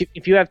silly.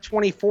 If you have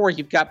 24,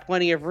 you've got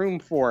plenty of room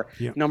for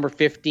number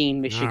 15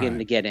 Michigan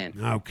to get in.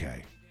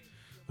 Okay.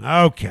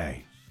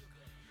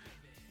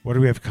 What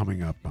do we have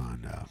coming up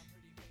on?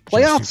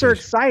 Playoffs are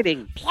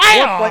exciting.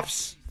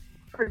 Playoffs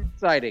are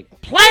exciting.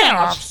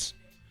 Playoffs.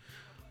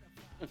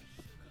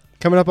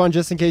 Coming up on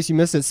Just In Case You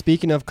Missed It,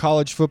 speaking of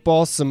college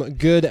football, some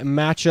good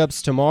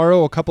matchups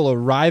tomorrow, a couple of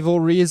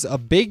rivalries, a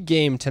big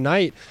game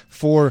tonight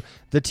for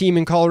the team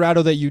in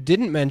Colorado that you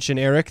didn't mention,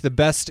 Eric, the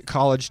best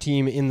college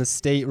team in the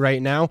state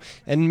right now,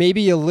 and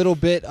maybe a little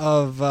bit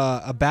of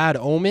a bad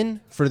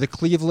omen for the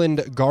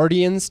Cleveland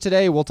Guardians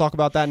today. We'll talk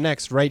about that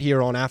next right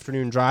here on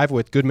Afternoon Drive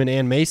with Goodman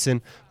and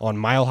Mason on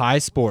Mile High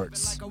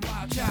Sports.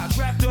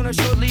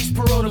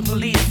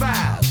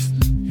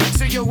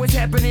 So yo, what's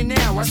happening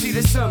now? I see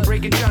the sun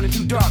breaking down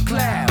into dark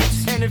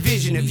clouds and a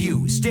vision of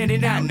you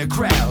standing out in the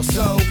crowd.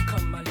 So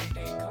come on,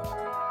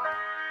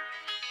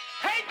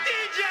 Hey, DJ!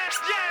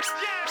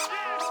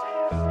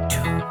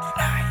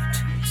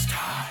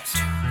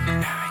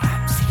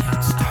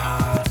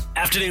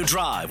 Afternoon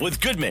Drive with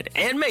Goodman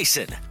and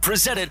Mason,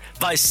 presented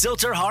by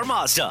Silter Har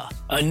Mazda.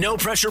 A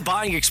no-pressure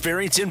buying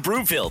experience in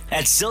Broomfield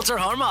at Silter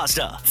Har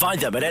Mazda.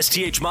 Find them at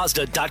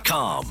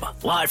sthmazda.com.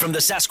 Live from the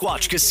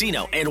Sasquatch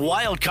Casino and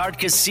Wildcard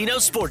Casino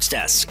Sports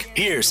Desk,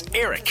 here's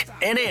Eric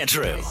and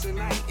Andrew.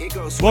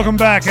 Welcome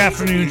back,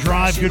 Afternoon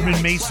Drive.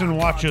 Goodman, Mason.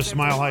 Watch us,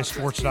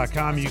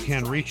 milehighsports.com. You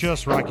can reach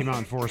us, Rocky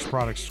Mountain Forest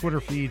Products Twitter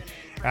feed,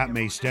 at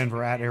Mace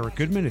Denver, at Eric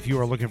Goodman. If you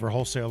are looking for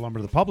wholesale lumber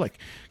to the public,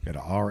 go to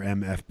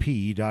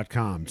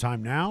rmfp.com.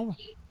 Time now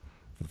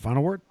for the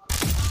final word.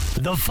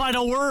 The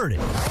final word.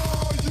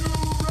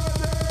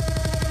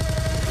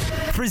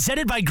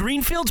 Presented by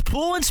Greenfield's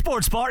Pool and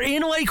Sports Bar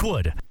in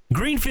Lakewood.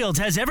 Greenfields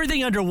has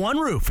everything under one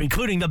roof,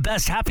 including the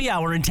best happy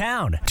hour in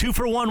town.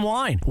 2-for-1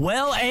 wine,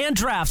 well, and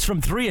drafts from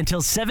 3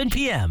 until 7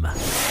 p.m.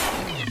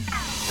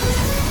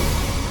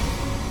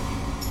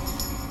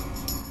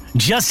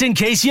 Just in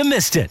case you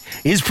missed it,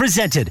 is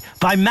presented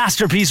by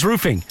Masterpiece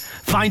Roofing.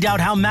 Find out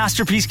how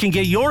Masterpiece can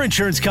get your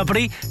insurance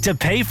company to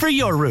pay for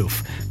your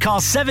roof. Call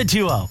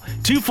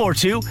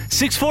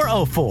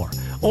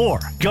 720-242-6404 or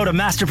go to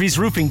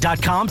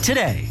masterpieceroofing.com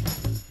today.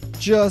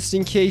 Just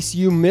in case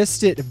you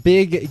missed it,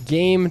 big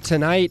game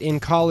tonight in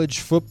college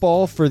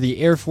football for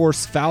the Air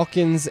Force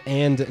Falcons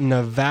and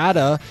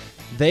Nevada.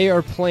 They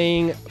are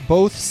playing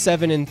both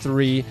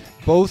 7-3,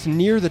 both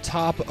near the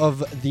top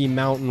of the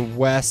Mountain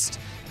West.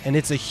 And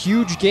it's a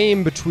huge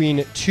game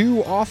between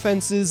two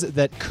offenses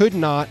that could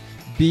not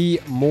be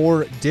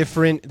more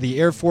different. The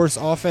Air Force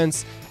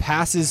offense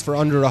passes for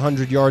under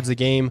 100 yards a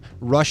game,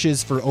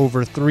 rushes for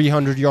over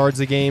 300 yards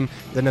a game.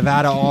 The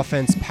Nevada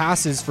offense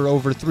passes for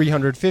over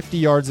 350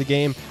 yards a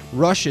game,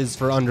 rushes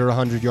for under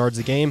 100 yards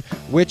a game.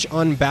 Which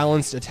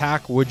unbalanced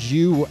attack would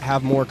you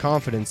have more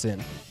confidence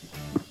in?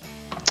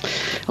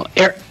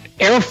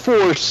 Air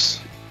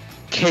Force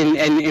can,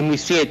 and we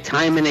see it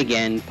time and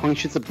again,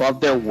 punches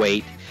above their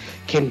weight,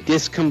 can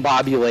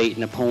discombobulate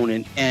an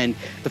opponent. And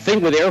the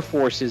thing with Air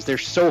Force is they're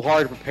so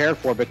hard to prepare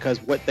for because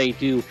what they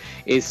do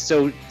is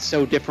so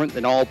different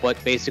than all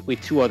but basically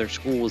 2 other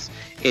schools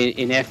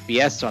in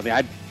FBS. So I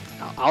mean,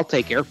 I'll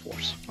take Air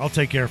Force. I'll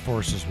take Air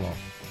Force as well.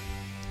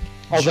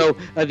 Although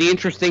the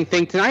interesting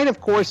thing tonight, of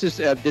course,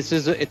 is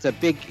it's a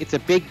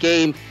big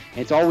game,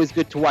 and it's always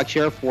good to watch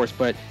Air Force.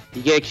 But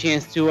you get a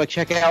chance to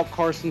check out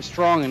Carson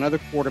Strong, another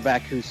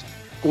quarterback who's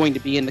going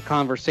to be in the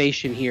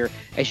conversation here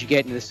as you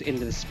get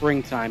into the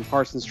springtime.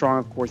 Carson Strong,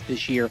 of course,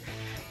 this year,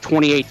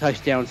 28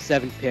 touchdowns,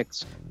 7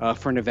 picks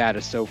for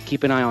Nevada. So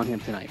keep an eye on him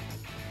tonight.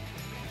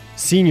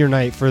 Senior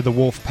night for the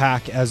Wolf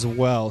Pack as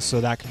well, so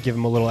that could give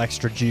him a little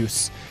extra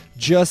juice.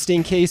 Just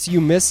in case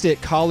you missed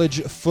it,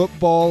 college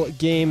football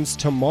games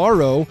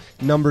tomorrow.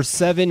 Number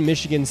 7,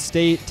 Michigan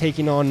State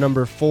taking on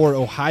number 4,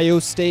 Ohio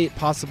State.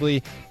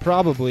 Probably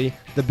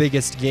the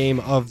biggest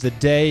game of the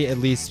day, at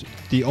least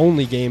the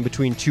only game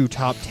between 2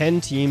 top 10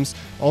 teams.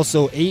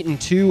 Also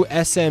 8-2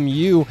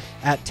 SMU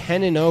at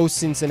 10-0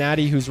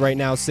 Cincinnati, who's right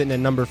now sitting at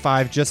number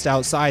 5, just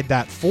outside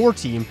that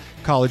 4-team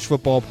college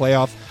football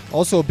playoff.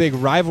 Also a big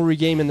rivalry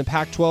game in the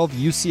Pac-12,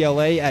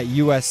 UCLA at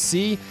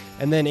USC.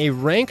 and then a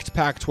ranked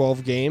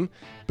Pac-12 game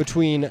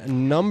between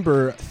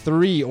number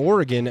 3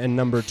 Oregon and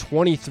number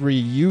 23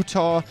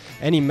 Utah.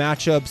 Any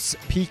matchups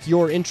pique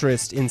your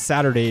interest in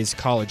Saturday's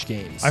college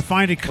games? I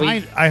find it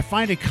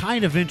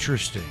kind of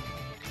interesting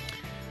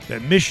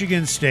that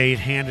Michigan State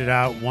handed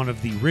out one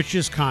of the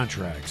richest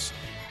contracts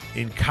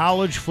in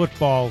college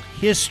football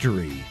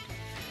history,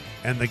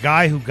 and the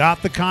guy who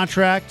got the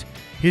contract,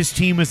 his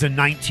team is a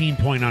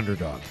 19-point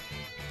underdog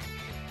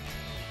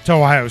to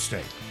Ohio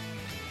State.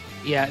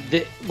 Yeah,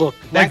 look,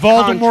 like that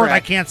Voldemort, contract, I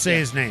can't say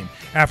his name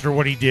after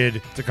what he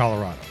did to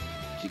Colorado.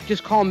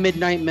 Just call him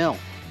Midnight Mill.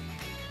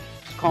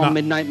 Just call him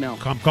Midnight Mill.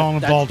 I'm calling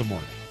him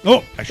Voldemort.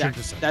 Oh, I shouldn't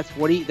have said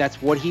that.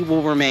 That's what he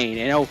will remain.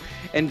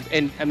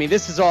 And I mean,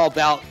 this is all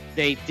about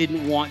they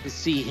didn't want to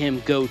see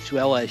him go to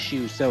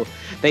LSU, so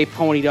they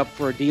ponied up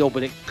for a deal.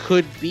 But it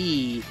could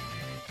be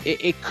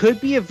a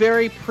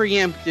very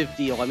preemptive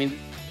deal. I mean,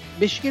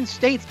 Michigan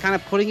State's kind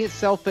of putting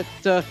itself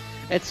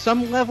at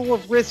some level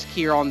of risk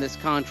here on this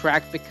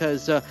contract,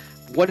 because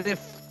what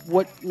if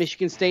what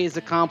Michigan State has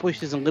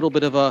accomplished is a little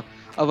bit of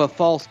a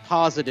false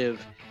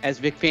positive, as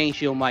Vic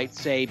Fangio might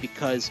say,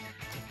 because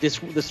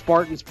the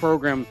Spartans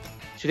program,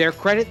 to their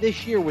credit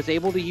this year, was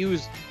able to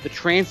use the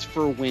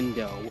transfer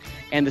window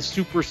and the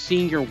super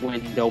senior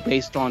window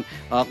based on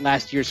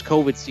last year's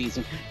COVID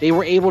season. They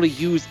were able to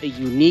use a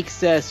unique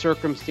set of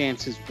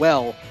circumstances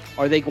well.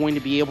 Are they going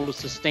to be able to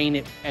sustain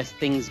it as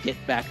things get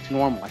back to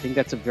normal? I think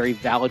that's a very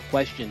valid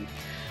question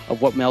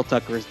of what Mel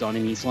Tucker has done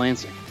in East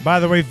Lansing. By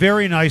the way,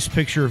 very nice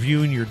picture of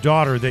you and your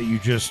daughter that you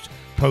just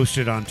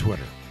posted on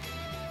Twitter.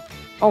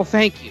 Oh,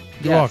 thank you.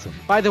 You're welcome.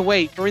 By the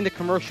way, during the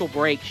commercial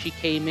break, she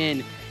came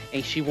in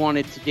and she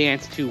wanted to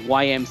dance to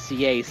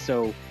YMCA,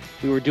 so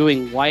we were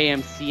doing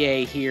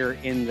YMCA here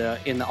in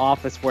the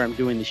office where I'm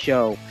doing the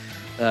show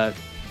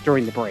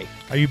during the break.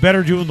 Are you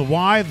better doing the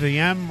Y, the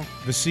M,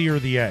 the C, or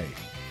the A?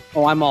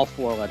 Oh, I'm all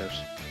 4 letters.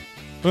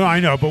 Well, I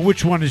know, but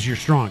which one is your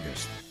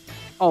strongest?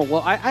 Oh,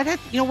 well, I'd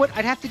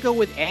have to go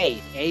with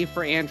A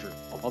for Andrew,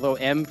 although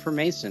M for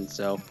Mason.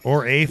 So,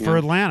 or A for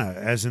Atlanta,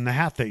 as in the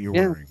hat that you're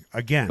wearing.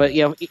 Again. But,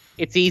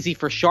 it's easy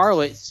for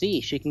Charlotte, C.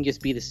 She can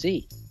just be the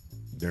C.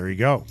 There you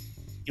go.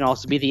 You can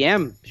also be the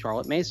M,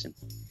 Charlotte Mason.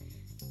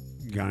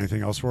 You got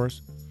anything else for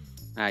us?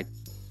 I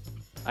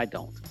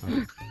don't.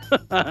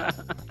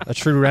 A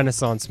true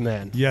Renaissance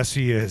man. Yes,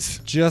 he is.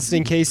 Just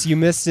in case you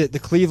missed it, the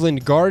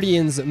Cleveland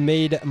Guardians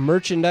made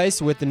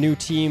merchandise with the new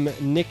team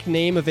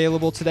nickname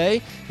available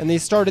today, and they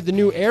started the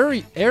new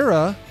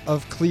era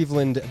of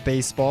Cleveland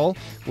baseball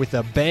with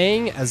a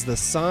bang, as the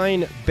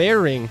sign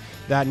bearing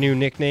that new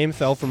nickname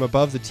fell from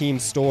above the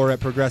team's store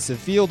at Progressive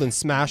Field and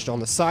smashed on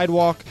the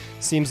sidewalk.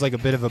 Seems like a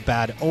bit of a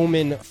bad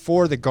omen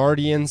for the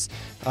Guardians.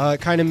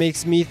 Kind of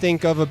makes me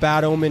think of a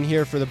bad omen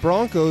here for the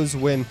Broncos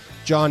when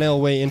John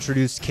Elway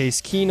introduced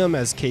Case Keenum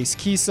as Case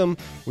Keesum.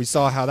 We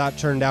saw how that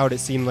turned out. It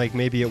seemed like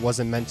maybe it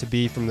wasn't meant to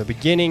be from the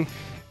beginning.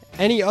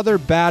 Any other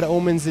bad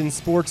omens in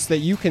sports that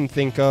you can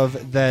think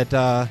of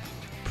that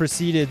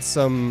preceded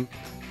some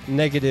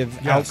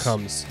negative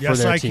outcomes for their team?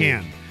 Yes, I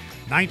can.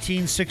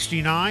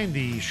 1969,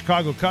 the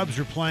Chicago Cubs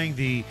were playing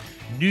the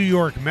New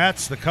York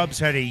Mets. The Cubs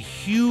had a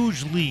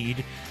huge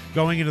lead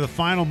going into the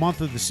final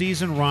month of the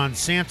season. Ron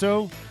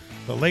Santo,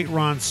 the late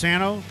Ron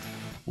Santo,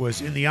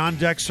 was in the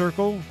on-deck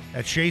circle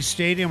at Shea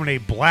Stadium when a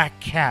black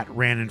cat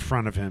ran in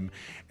front of him,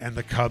 and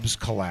the Cubs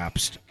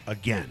collapsed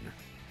again.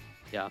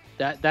 Yeah,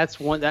 that's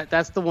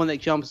the one that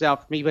jumps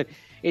out for me. But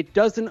it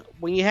doesn't.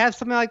 When you have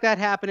something like that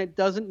happen, it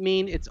doesn't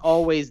mean it's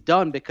always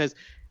done, because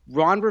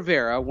Ron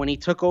Rivera, when he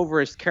took over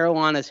as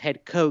Carolina's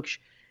head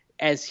coach,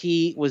 as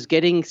he was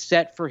getting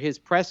set for his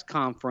press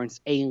conference,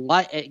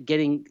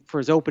 getting for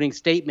his opening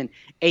statement,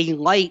 a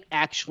light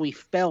actually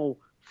fell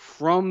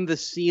from the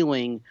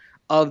ceiling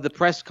of the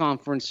press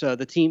conference,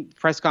 the team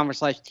press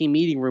conference / team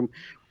meeting room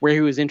where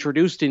he was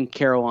introduced in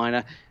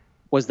Carolina.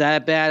 Was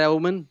that a bad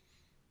omen?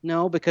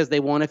 No, because they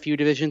won a few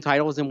division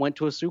titles and went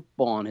to a Super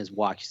Bowl on his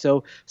watch.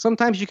 So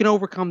sometimes you can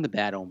overcome the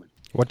bad omen.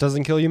 What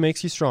doesn't kill you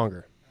makes you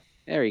stronger.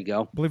 There you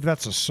go. I believe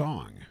that's a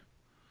song.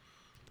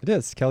 It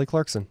is. Kelly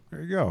Clarkson.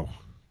 There you go.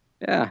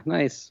 Yeah,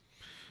 nice.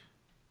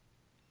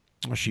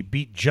 Well, she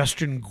beat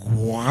Justin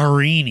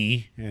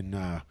Guarini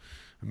in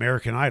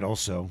American Idol,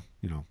 so,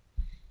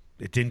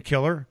 it didn't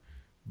kill her,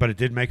 but it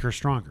did make her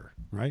stronger,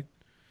 right?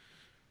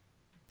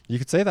 You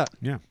could say that.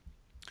 Yeah.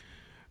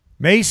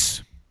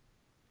 Mace,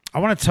 I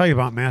want to tell you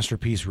about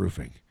Masterpiece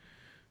Roofing.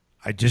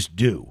 I just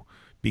do,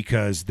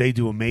 because they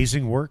do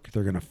amazing work.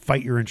 They're going to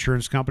fight your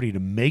insurance company to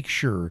make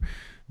sure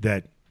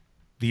that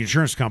the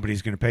insurance company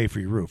is going to pay for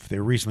your roof. They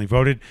were recently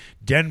voted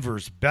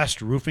Denver's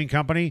best roofing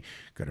company.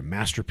 Go to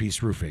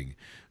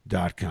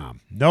masterpieceroofing.com.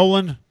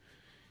 Nolan,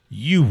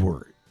 you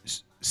were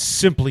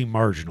simply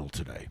marginal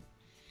today.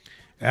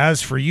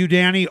 As for you,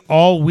 Danny,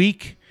 all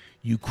week,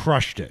 you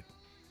crushed it.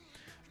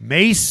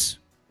 Mace,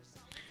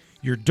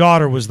 your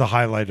daughter was the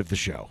highlight of the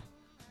show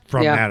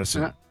from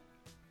Madison.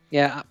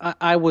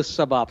 I was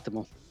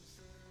suboptimal.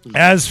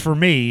 As for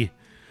me,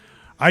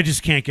 I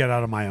just can't get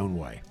out of my own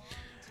way.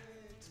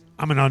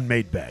 I'm an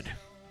unmade bed.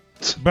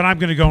 But I'm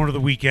going to go into the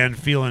weekend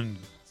feeling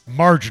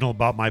marginal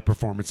about my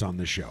performance on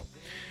this show.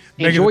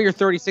 Enjoy your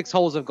 36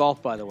 holes of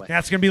golf, by the way. Yeah,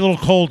 it's going to be a little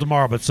cold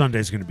tomorrow, but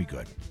Sunday's going to be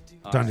good.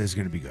 Sunday's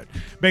going to be good.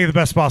 Make it the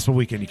best possible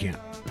weekend you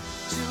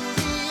can.